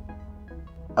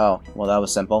 Oh, well that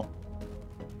was simple.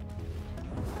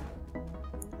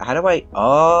 How do I...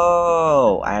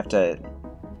 Oh! I have to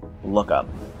look up.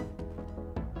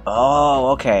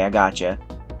 Oh, okay, I gotcha.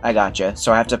 I gotcha.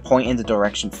 So I have to point in the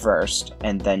direction first,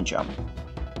 and then jump.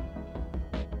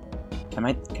 Can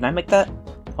I make that?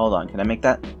 Hold on, can I make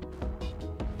that?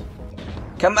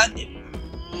 Come on!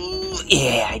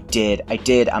 Yeah, I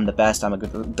did. I'm the best. I'm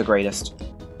the greatest.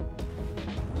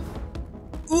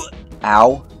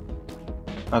 Ow.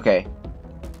 Okay.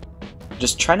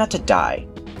 Just try not to die.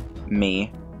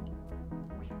 Me.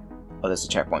 Oh, there's a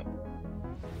checkpoint.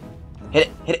 Hit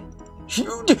it! Hit it!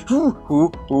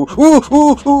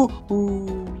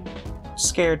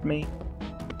 Scared me.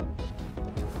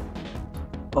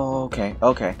 Okay.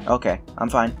 I'm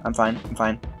fine. I'm fine.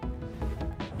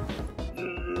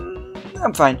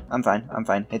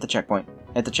 Hit the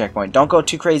checkpoint. Don't go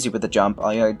too crazy with the jump.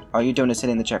 All you're doing is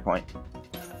hitting the checkpoint.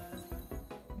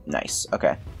 Nice.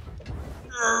 Okay.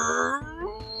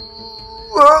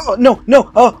 Oh, no!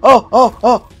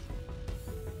 Oh!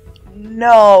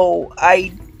 No!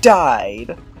 I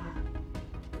died.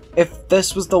 If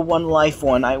this was the one life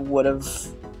one, I would have,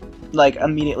 like,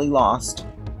 immediately lost.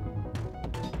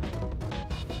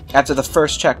 After the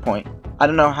first checkpoint. I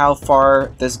don't know how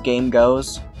far this game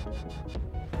goes.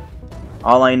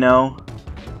 All I know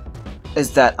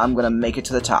is that I'm gonna make it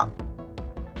to the top.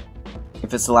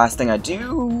 If it's the last thing I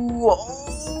do...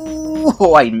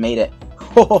 Oh, I made it.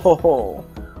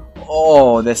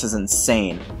 Oh, this is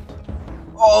insane.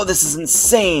 Oh, this is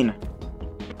insane.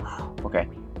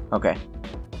 Okay.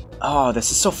 Oh,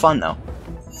 this is so fun, though.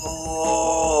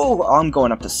 Oh, I'm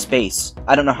going up to space.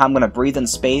 I don't know how I'm gonna breathe in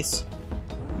space,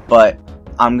 but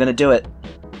I'm gonna do it.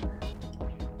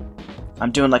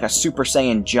 I'm doing like a Super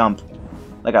Saiyan jump.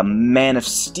 Like a Man of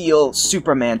Steel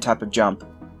Superman type of jump.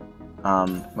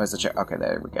 Where's the check? Okay,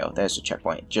 there we go. There's the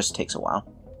checkpoint. It just takes a while.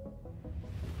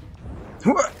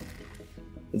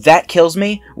 That kills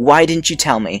me? Why didn't you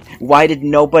tell me? Why did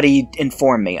nobody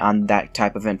inform me on that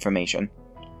type of information?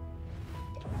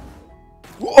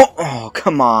 Oh,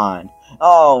 come on.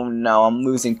 Oh no, I'm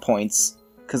losing points.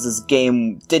 Because this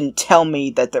game didn't tell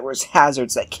me that there was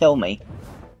hazards that kill me.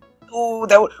 Oh,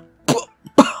 that would...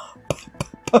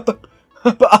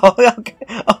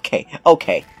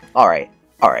 Okay. Alright.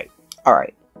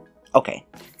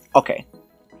 Okay.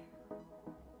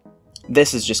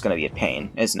 This is just gonna be a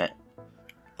pain, isn't it?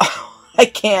 I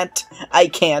can't,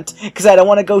 because I don't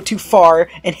want to go too far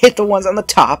and hit the ones on the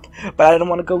top, but I don't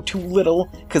want to go too little,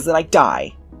 because then I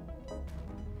die.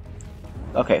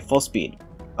 Okay, full speed.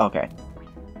 Okay.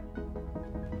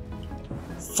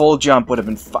 Full jump would have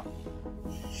been fun.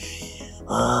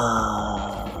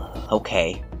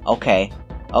 Okay,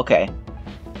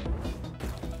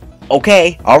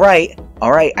 alright,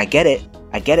 I get it,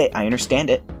 I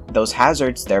understand it. Those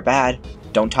hazards, they're bad.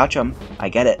 Don't touch them. I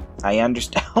get it. I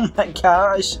understand. Oh my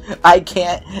gosh. I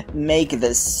can't make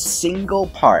this single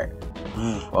part.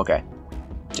 Okay.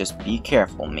 Just be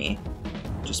careful, me.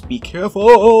 Just be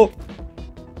careful.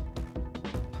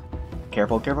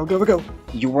 Careful.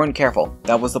 You weren't careful.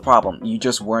 That was the problem. You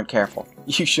just weren't careful.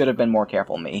 You should have been more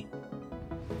careful, me.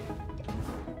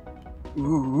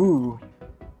 Ooh.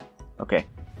 Okay.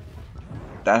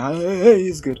 That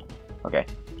is good. Okay.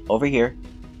 Over here.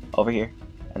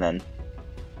 And then...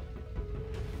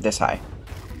 this high.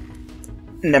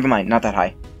 Never mind, not that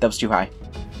high. That was too high.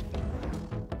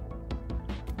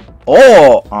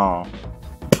 Oh!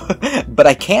 But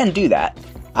I can do that.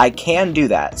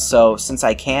 So, since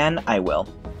I can, I will.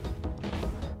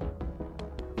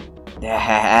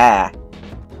 Yeah.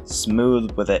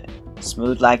 Smooth with it.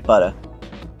 Smooth like butter.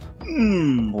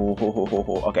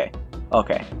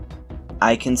 Okay.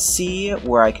 I can see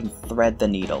where I can thread the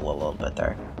needle a little bit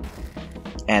there.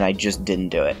 And I just didn't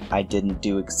do it. I'm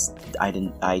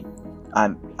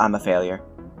a failure.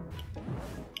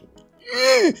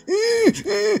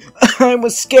 I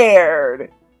was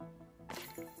scared.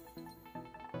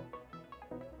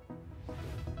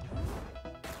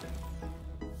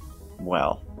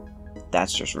 Well,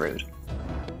 that's just rude.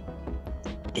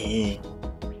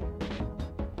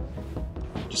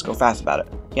 Just go fast about it.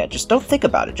 Yeah, just don't think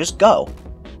about it. Just go.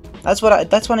 That's what I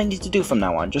need to do from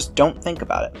now on. Just don't think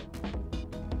about it.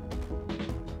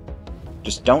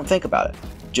 Just don't think about it.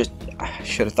 I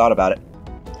should have thought about it.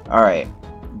 Alright.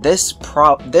 This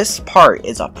part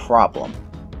is a problem.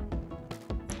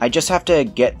 I just have to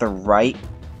get the right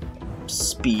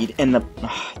speed and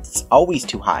it's always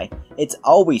too high. It's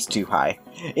always too high.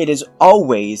 It is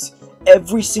always,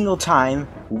 every single time,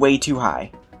 way too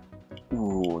high.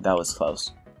 Ooh, that was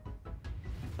close.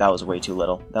 That was way too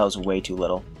little.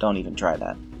 Don't even try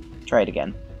that. Try it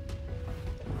again.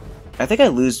 I think I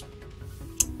lose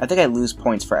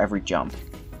points for every jump.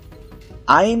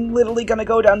 I'm literally gonna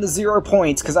go down to 0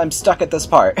 points because I'm stuck at this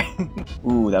part.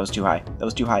 Ooh, that was too high. That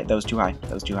was too high. That was too high.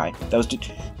 That was too high. That was too...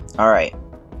 Alright.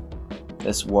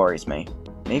 This worries me.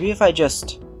 Maybe if I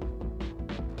just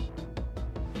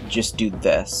do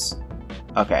this.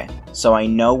 Okay, so I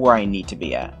know where I need to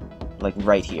be at. Like,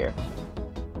 right here.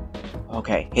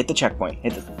 Okay, hit the checkpoint.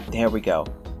 There we go.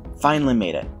 Finally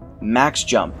made it. Max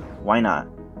jump. Why not?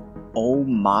 Oh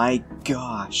my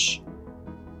gosh.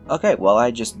 Okay, well,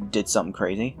 I just did something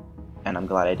crazy. And I'm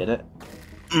glad I did it.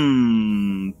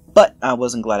 But I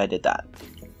wasn't glad I did that.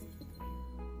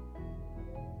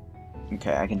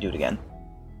 Okay, I can do it again.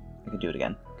 I can do it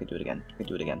again. I can do it again. I can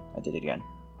do it again. I did it again.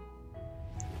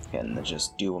 Okay, and then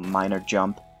just do a minor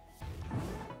jump.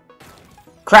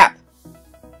 Crap!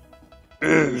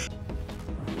 Ugh.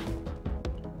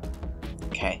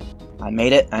 Okay. I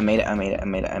made it. I made it. I made it. I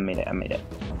made it. I made it. I made it.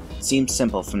 Seems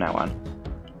simple from now on.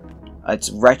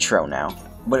 It's retro now.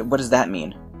 What does that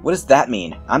mean? What does that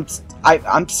mean? I'm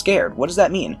scared. What does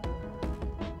that mean?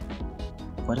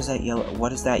 What is that yellow?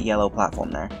 What is that yellow platform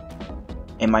there?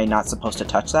 Am I not supposed to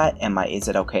touch that? Is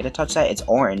it okay to touch that? It's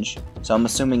orange, so I'm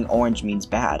assuming orange means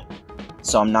bad.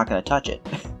 So I'm not gonna touch it.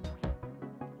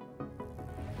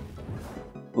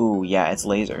 Ooh, yeah, it's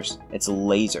lasers. It's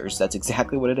lasers. That's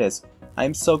exactly what it is.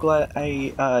 I'm so glad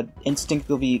I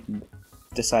instinctively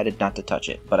decided not to touch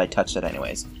it, but I touched it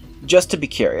anyways. Just to be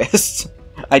curious.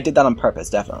 I did that on purpose,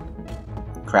 definitely.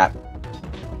 Crap.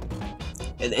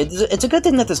 It's a good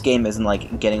thing that this game isn't,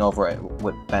 like, getting over it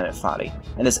with Bennett Foddy,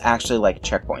 and it's actually, like,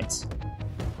 checkpoints.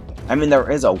 I mean, there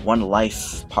is a one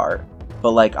life part,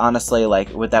 but, like, honestly,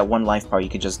 like, with that one life part, you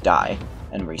could just die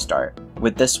and restart.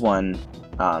 With this one,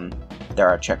 there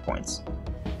are checkpoints.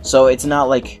 So it's not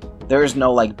like, there is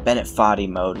no, like, Bennett Foddy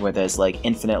mode where there's, like,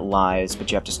 infinite lives,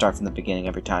 but you have to start from the beginning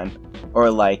every time. Or,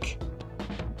 like,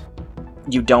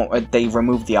 you don't, they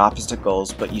remove the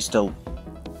obstacles, but you still,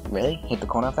 really? Hit the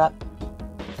corner of that?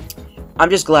 I'm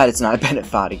just glad it's not a Bennett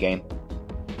Foddy game.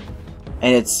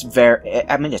 And it's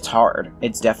I mean, it's hard.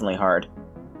 It's definitely hard.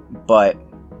 But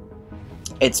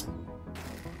it's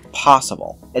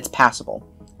possible. It's passable.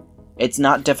 It's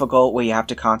not difficult where you have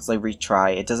to constantly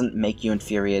retry. It doesn't make you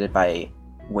infuriated by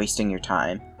wasting your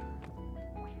time.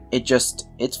 It's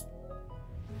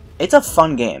a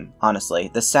fun game, honestly.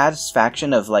 The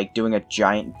satisfaction of, like, doing a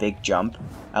giant big jump,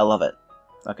 I love it.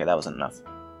 Okay, that wasn't enough.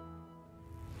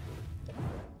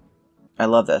 I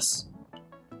love this.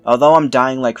 Although I'm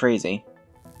dying like crazy.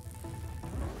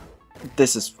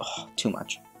 This is too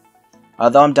much.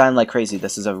 Although I'm dying like crazy,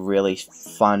 this is a really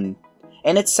fun...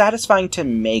 And it's satisfying to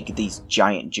make these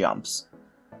giant jumps.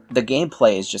 The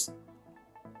gameplay is just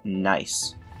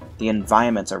nice. The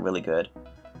environments are really good.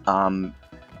 I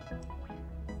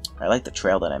like the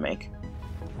trail that I make.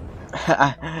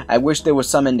 I wish there was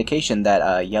some indication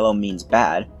that yellow means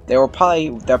bad. There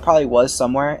probably was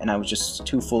somewhere, and I was just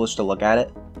too foolish to look at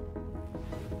it.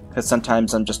 Because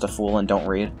sometimes I'm just a fool and don't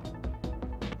read.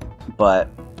 But...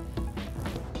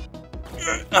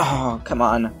 oh, come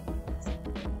on.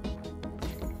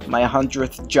 My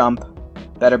 100th jump.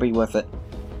 Better be worth it.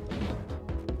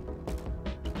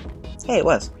 Hey, it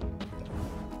was.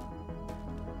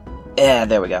 Yeah,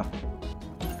 there we go.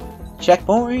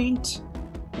 Checkpoint!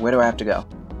 Where do I have to go?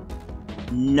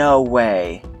 No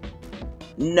way.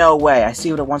 No way. I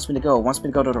see what it wants me to go. It wants me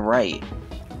to go to the right.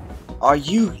 Are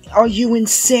you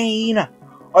insane?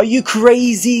 Are you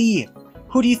crazy?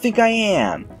 Who do you think I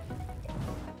am?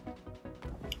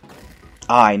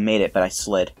 Ah, I made it, but I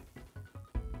slid.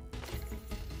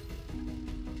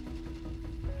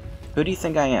 Who do you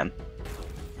think I am?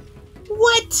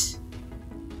 What?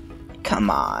 Come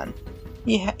on.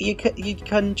 You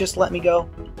couldn't just let me go?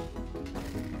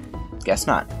 Guess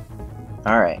not.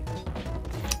 Alright.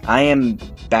 I am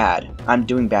bad. I'm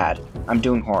doing bad. I'm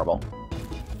doing horrible.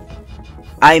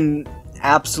 I'm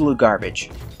absolute garbage.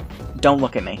 Don't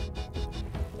look at me.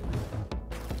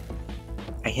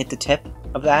 I hit the tip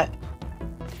of that.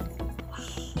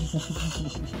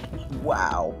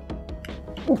 Wow.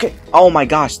 Okay. Oh my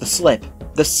gosh, the slip.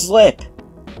 The slip!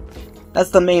 That's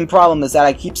the main problem, is that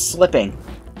I keep slipping.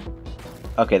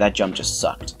 Okay, that jump just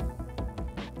sucked.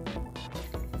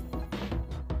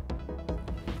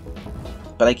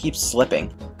 But I keep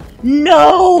slipping.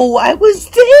 No! I was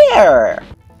there!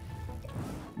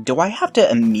 Do I have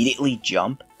to immediately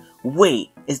jump?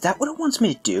 Wait, is that what it wants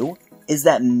me to do? Is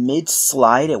that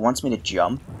mid-slide it wants me to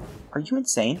jump? Are you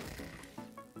insane?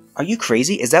 Are you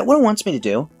crazy? Is that what it wants me to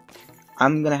do?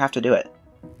 I'm gonna have to do it.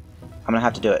 I'm gonna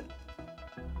have to do it.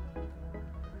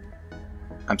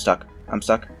 I'm stuck. I'm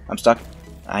stuck. I'm stuck.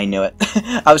 I knew it.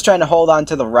 I was trying to hold on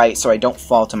to the right so I don't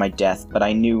fall to my death, but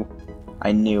I knew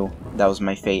that was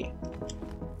my fate.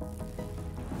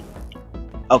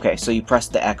 Okay, so you press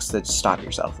the X to stop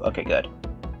yourself. Okay, good.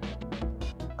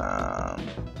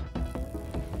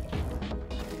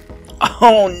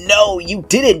 Oh no, you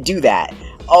didn't do that!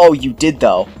 Oh, you did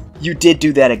though. You did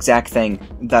do that exact thing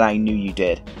that I knew you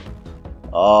did.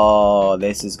 Oh,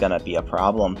 this is gonna be a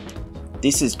problem.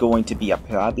 This is going to be a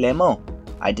problemo.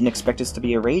 I didn't expect this to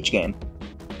be a rage game.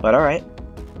 But alright.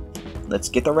 Let's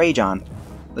get the rage on.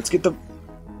 Let's get the...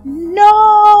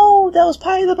 No! That was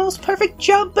probably the most perfect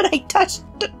jump, but I touched...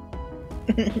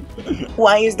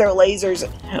 Why is there lasers?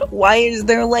 Why is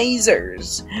there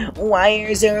lasers? Why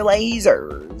is there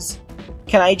lasers?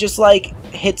 Can I just, like,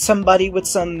 hit somebody with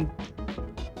some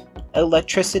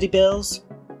electricity bills?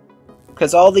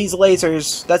 Because all these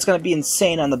lasers, that's going to be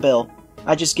insane on the bill.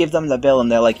 I just give them the bill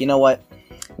and they're like, you know what?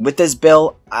 With this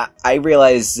bill, I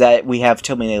realize that we have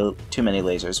too many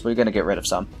lasers. We're going to get rid of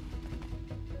some.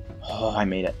 Oh, I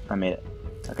made it. I made it.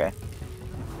 Okay.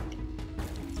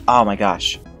 Oh my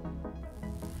gosh.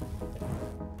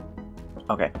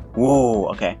 Okay. Whoa,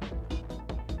 okay.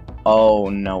 Oh,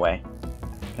 no way.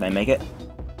 Can I make it?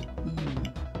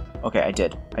 Okay, I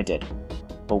did. I did.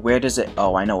 But where does it...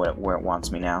 Oh, I know where it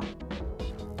wants me now.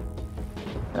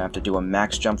 Gonna have to do a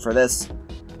max jump for this.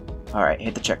 Alright,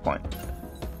 hit the checkpoint.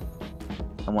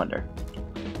 I wonder.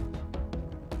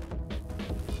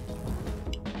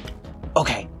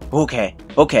 Okay. Okay.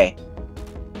 Okay.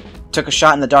 Took a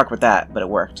shot in the dark with that, but it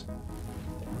worked.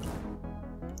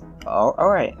 Oh,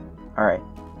 alright. Alright.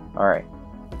 Alright.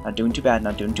 Not doing too bad,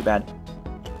 not doing too bad.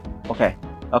 Okay.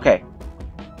 Okay.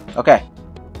 Okay.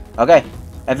 Okay.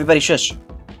 Everybody shush.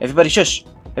 Everybody shush.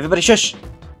 Everybody shush.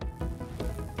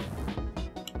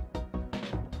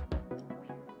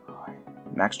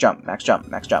 Max jump, max jump,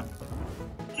 max jump.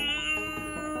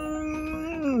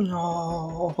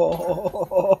 No.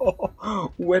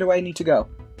 Where do I need to go?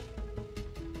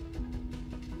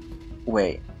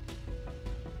 Wait.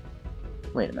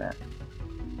 Wait a minute.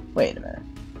 Wait a minute.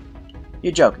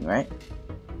 You're joking, right?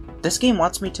 This game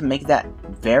wants me to make that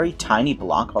very tiny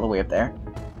block all the way up there?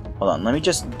 Hold on, let me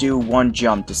just do one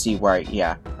jump to see where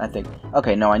yeah, I think...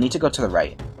 Okay, no, I need to go to the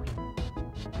right.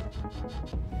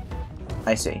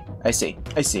 I see, I see,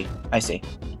 I see, I see.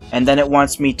 And then it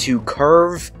wants me to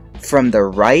curve from the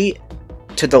right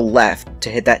to the left to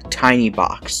hit that tiny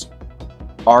box.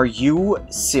 Are you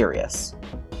serious?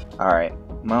 Alright,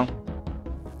 well...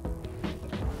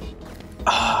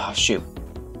 Ah, shoot.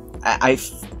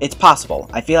 It's possible.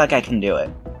 I feel like I can do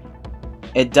it.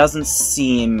 It doesn't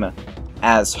seem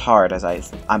as hard as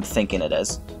I'm thinking it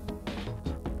is.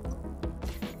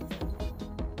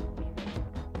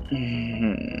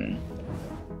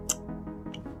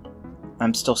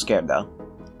 I'm still scared though.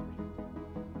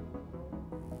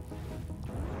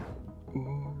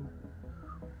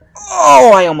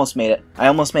 Oh, I almost made it. I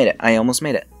almost made it. I almost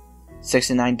made it.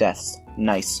 69 deaths.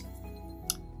 Nice.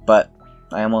 But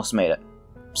I almost made it.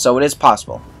 So it is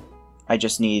possible. I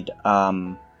just need,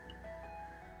 to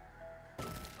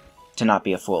not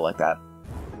be a fool like that.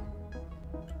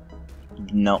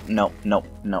 No, no, no,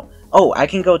 no. Oh, I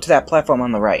can go to that platform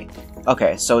on the right.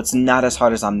 Okay, so it's not as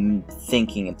hard as I'm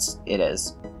thinking it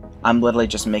is. I'm literally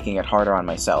just making it harder on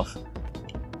myself.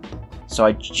 So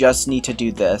I just need to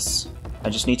do this. I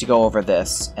just need to go over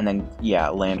this, and then, yeah,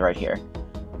 land right here.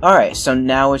 Alright, so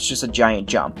now it's just a giant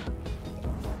jump.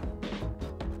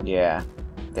 Yeah,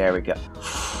 there we go.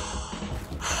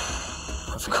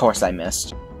 Of course I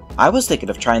missed. I was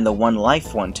thinking of trying the one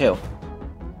life one, too.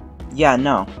 Yeah,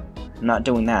 no. I'm not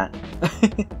doing that.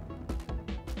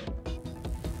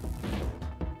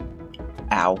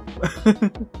 Ow.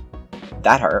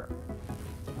 That hurt.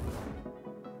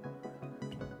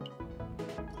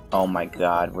 Oh my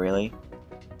god, really?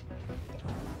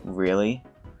 Really?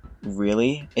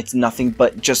 Really? It's nothing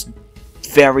but just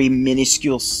very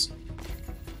minuscule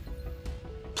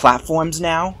platforms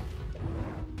now?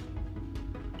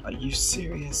 Are you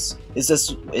serious? Is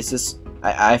this...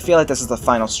 I feel like this is the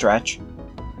final stretch.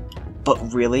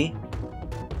 But really?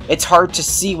 It's hard to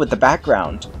see with the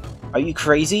background. Are you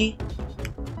crazy?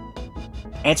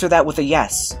 Answer that with a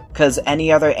yes, because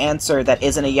any other answer that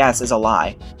isn't a yes is a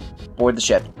lie. Board the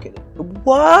ship.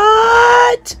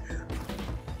 What?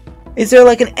 Is there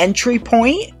like an entry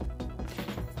point?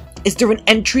 Is there an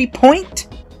entry point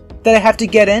that I have to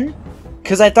get in?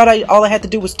 Because I thought all I had to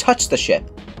do was touch the ship.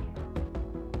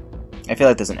 I feel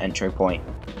like there's an entry point.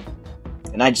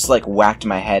 And I just like whacked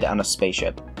my head on a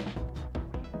spaceship.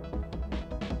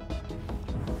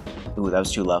 Ooh, that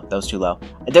was too low. That was too low.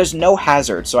 There's no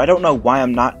hazard, so I don't know why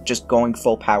I'm not just going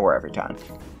full power every time.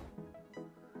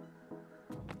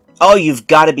 Oh, you've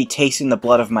got to be tasting the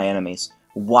blood of my enemies.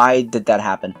 Why did that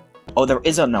happen? Oh, there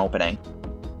is an opening.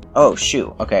 Oh,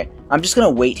 shoot. Okay. I'm just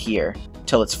gonna wait here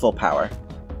till it's full power.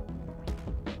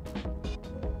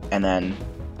 And then,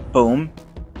 boom.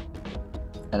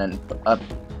 And then,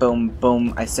 boom,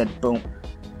 boom. I said boom.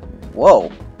 Whoa.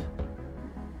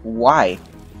 Why?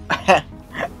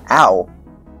 Ow.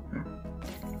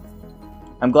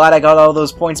 I'm glad I got all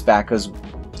those points back, because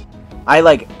I,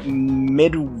 like,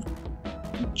 mid-jump,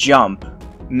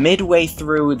 midway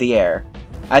through the air.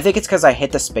 I think it's because I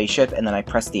hit the spaceship and then I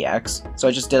pressed the X, so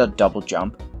I just did a double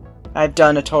jump. I've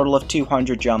done a total of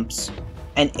 200 jumps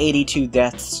and 82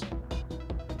 deaths.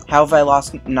 How have I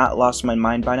not lost my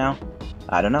mind by now?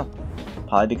 I don't know.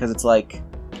 Probably because it's like...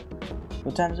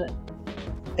 What time is it?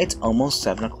 It's almost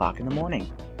 7 o'clock in the morning.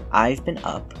 I've been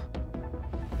up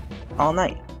all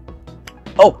night.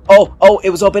 Oh, it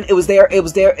was open, it was there,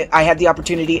 I had the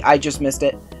opportunity, I just missed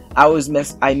it. I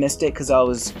missed it because I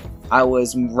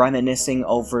was reminiscing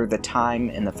over the time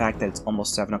and the fact that it's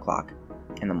almost 7 o'clock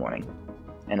in the morning.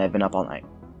 And I've been up all night.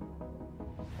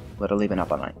 Literally been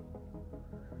up all night.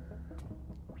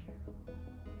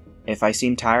 If I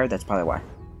seem tired, that's probably why.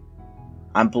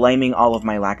 I'm blaming all of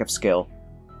my lack of skill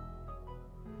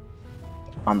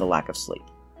on the lack of sleep.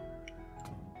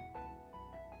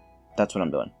 That's what I'm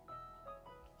doing.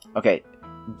 Okay,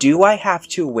 do I have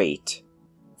to wait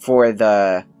for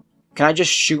the... Can I just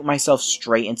shoot myself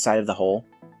straight inside of the hole?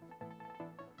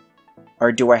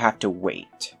 Or do I have to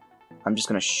wait? I'm just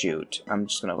gonna shoot. I'm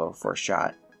just gonna go for a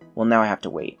shot. Well, now I have to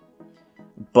wait.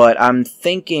 But I'm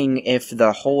thinking if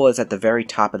the hole is at the very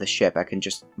top of the ship, I can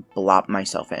just blop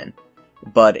myself in.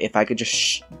 But if I could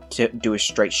just do a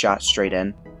straight shot straight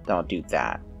in, then I'll do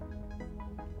that.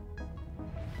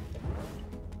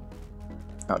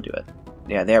 I'll do it.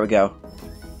 Yeah, there we go.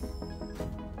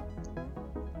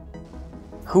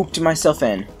 Hooped myself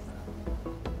in.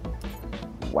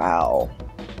 Wow.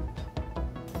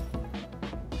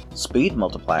 Speed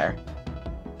multiplier.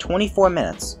 24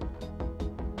 minutes.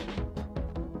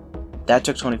 That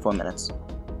took 24 minutes.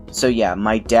 So yeah,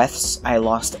 my deaths, I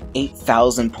lost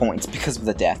 8,000 points because of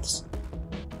the deaths.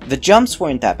 The jumps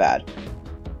weren't that bad.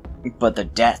 But the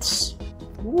deaths.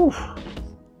 Woo.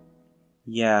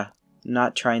 Yeah.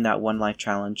 Not trying that one life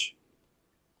challenge.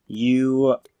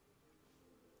 You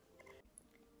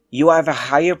have a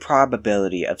higher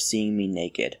probability of seeing me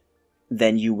naked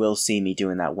than you will see me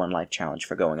doing that one life challenge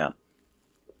for going up.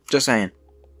 Just saying.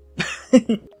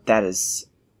 That is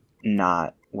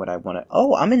not what I want to...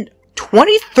 Oh, I'm in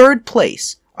 23rd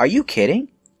place. Are you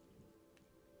kidding?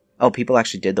 Oh, people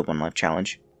actually did the one life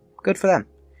challenge. Good for them.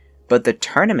 But the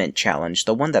tournament challenge,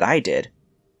 the one that I did...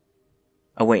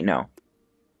 Oh, wait, no.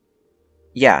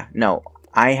 Yeah, no,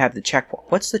 I have the checkpoint.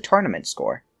 What's the tournament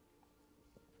score?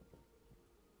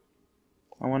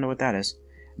 I wonder what that is.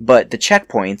 But the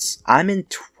checkpoints, I'm in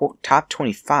top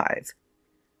 25.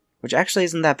 Which actually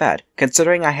isn't that bad.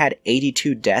 Considering I had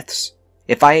 82 deaths.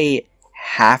 If I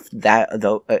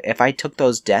if I took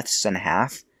those deaths in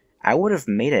half, I would have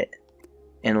made it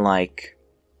in like...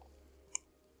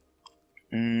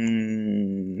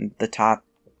 the top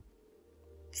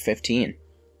 15,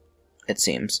 it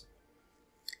seems.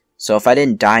 So if I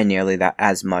didn't die nearly that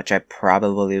as much, I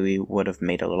probably would have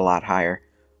made it a lot higher.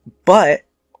 But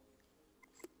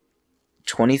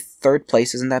 23rd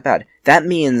place isn't that bad. That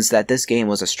means that this game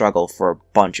was a struggle for a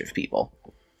bunch of people.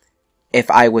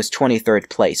 If I was 23rd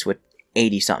place with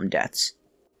 80-something deaths.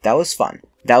 That was fun.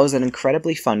 That was an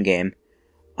incredibly fun game.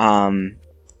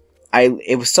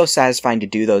 It was so satisfying to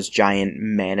do those giant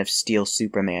Man of Steel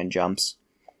Superman jumps.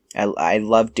 I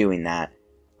love doing that.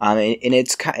 And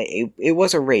it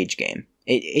was a rage game.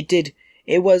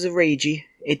 It was a ragey.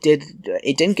 It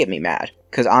didn't get me mad,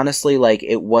 because honestly, like,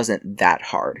 it wasn't that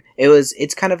hard.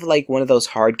 It's kind of like one of those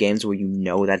hard games where you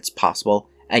know that it's possible,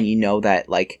 and you know that,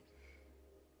 like,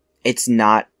 it's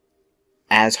not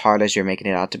as hard as you're making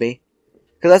it out to be.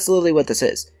 Because that's literally what this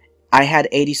is. I had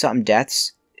 80-something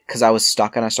deaths, because I was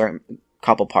stuck on a certain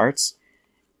couple parts.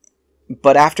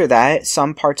 But after that,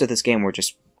 some parts of this game were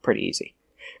just pretty easy.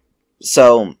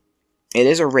 So, it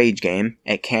is a rage game.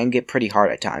 It can get pretty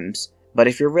hard at times. But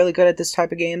if you're really good at this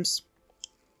type of games,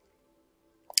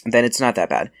 then it's not that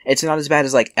bad. It's not as bad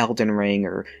as, like, Elden Ring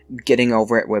or Getting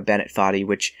Over It with Bennett Foddy,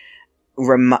 which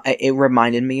it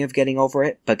reminded me of Getting Over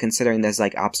It, but considering there's,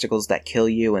 like, obstacles that kill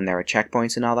you and there are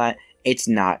checkpoints and all that, it's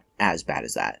not as bad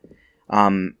as that.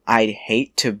 I'd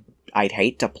hate to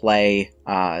play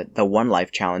the One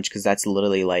Life Challenge, because that's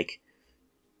literally, like,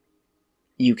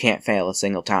 you can't fail a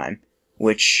single time,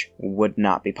 which would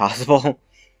not be possible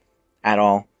at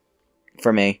all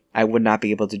for me. I would not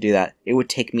be able to do that. It would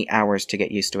take me hours to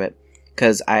get used to it,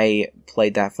 because I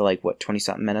played that for like, what,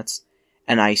 20-something minutes?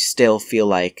 And I still feel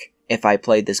like if I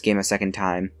played this game a second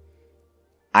time,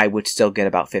 I would still get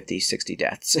about 50, 60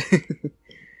 deaths.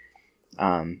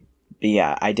 But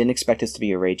yeah, I didn't expect this to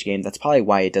be a rage game. That's probably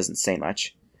why it doesn't say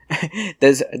much.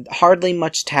 There's hardly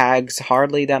much tags,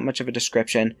 hardly that much of a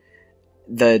description.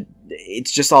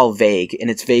 It's just all vague, and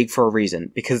it's vague for a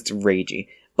reason, because it's ragey.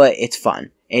 But it's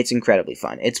fun. It's incredibly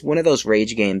fun. It's one of those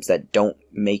rage games that don't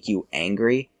make you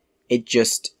angry. It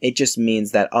just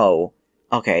means that, oh,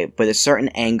 okay, with a certain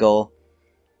angle,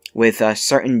 with a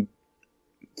certain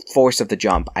force of the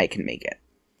jump, I can make it.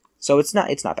 So it's not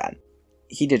bad.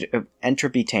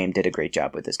 Entropy Tame did a great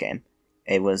job with this game.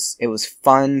 It was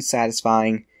fun,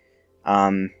 satisfying,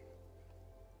 pretty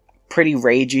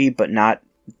ragey, but not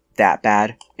that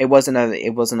bad. It wasn't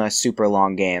a super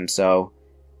long game, so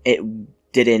it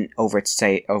didn't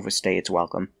overstay its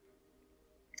welcome.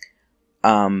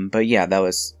 But yeah, that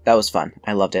was fun.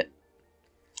 I loved it.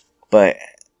 But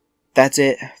that's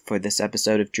it for this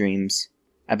episode of Dreams.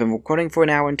 I've been recording for 1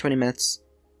 hour and 20 minutes.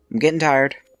 I'm getting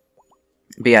tired.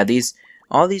 But yeah,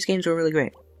 all these games were really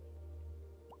great.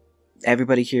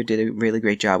 Everybody here did a really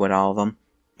great job with all of them.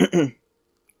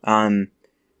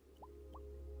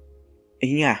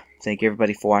 Yeah, thank you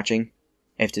everybody for watching.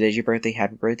 If today's your birthday,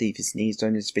 happy birthday. If you sneezed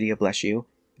during this video, bless you.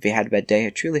 If you had a bad day,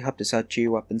 I truly hope this helped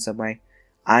you up in some way.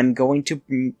 I'm going to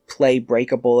play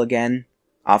Breakable again,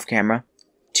 off camera,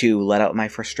 to let out my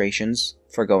frustrations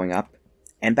for going up,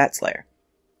 and Bat Slayer.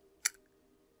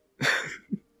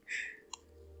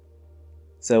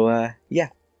 So, yeah.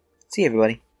 See you,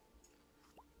 everybody.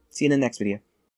 See you in the next video.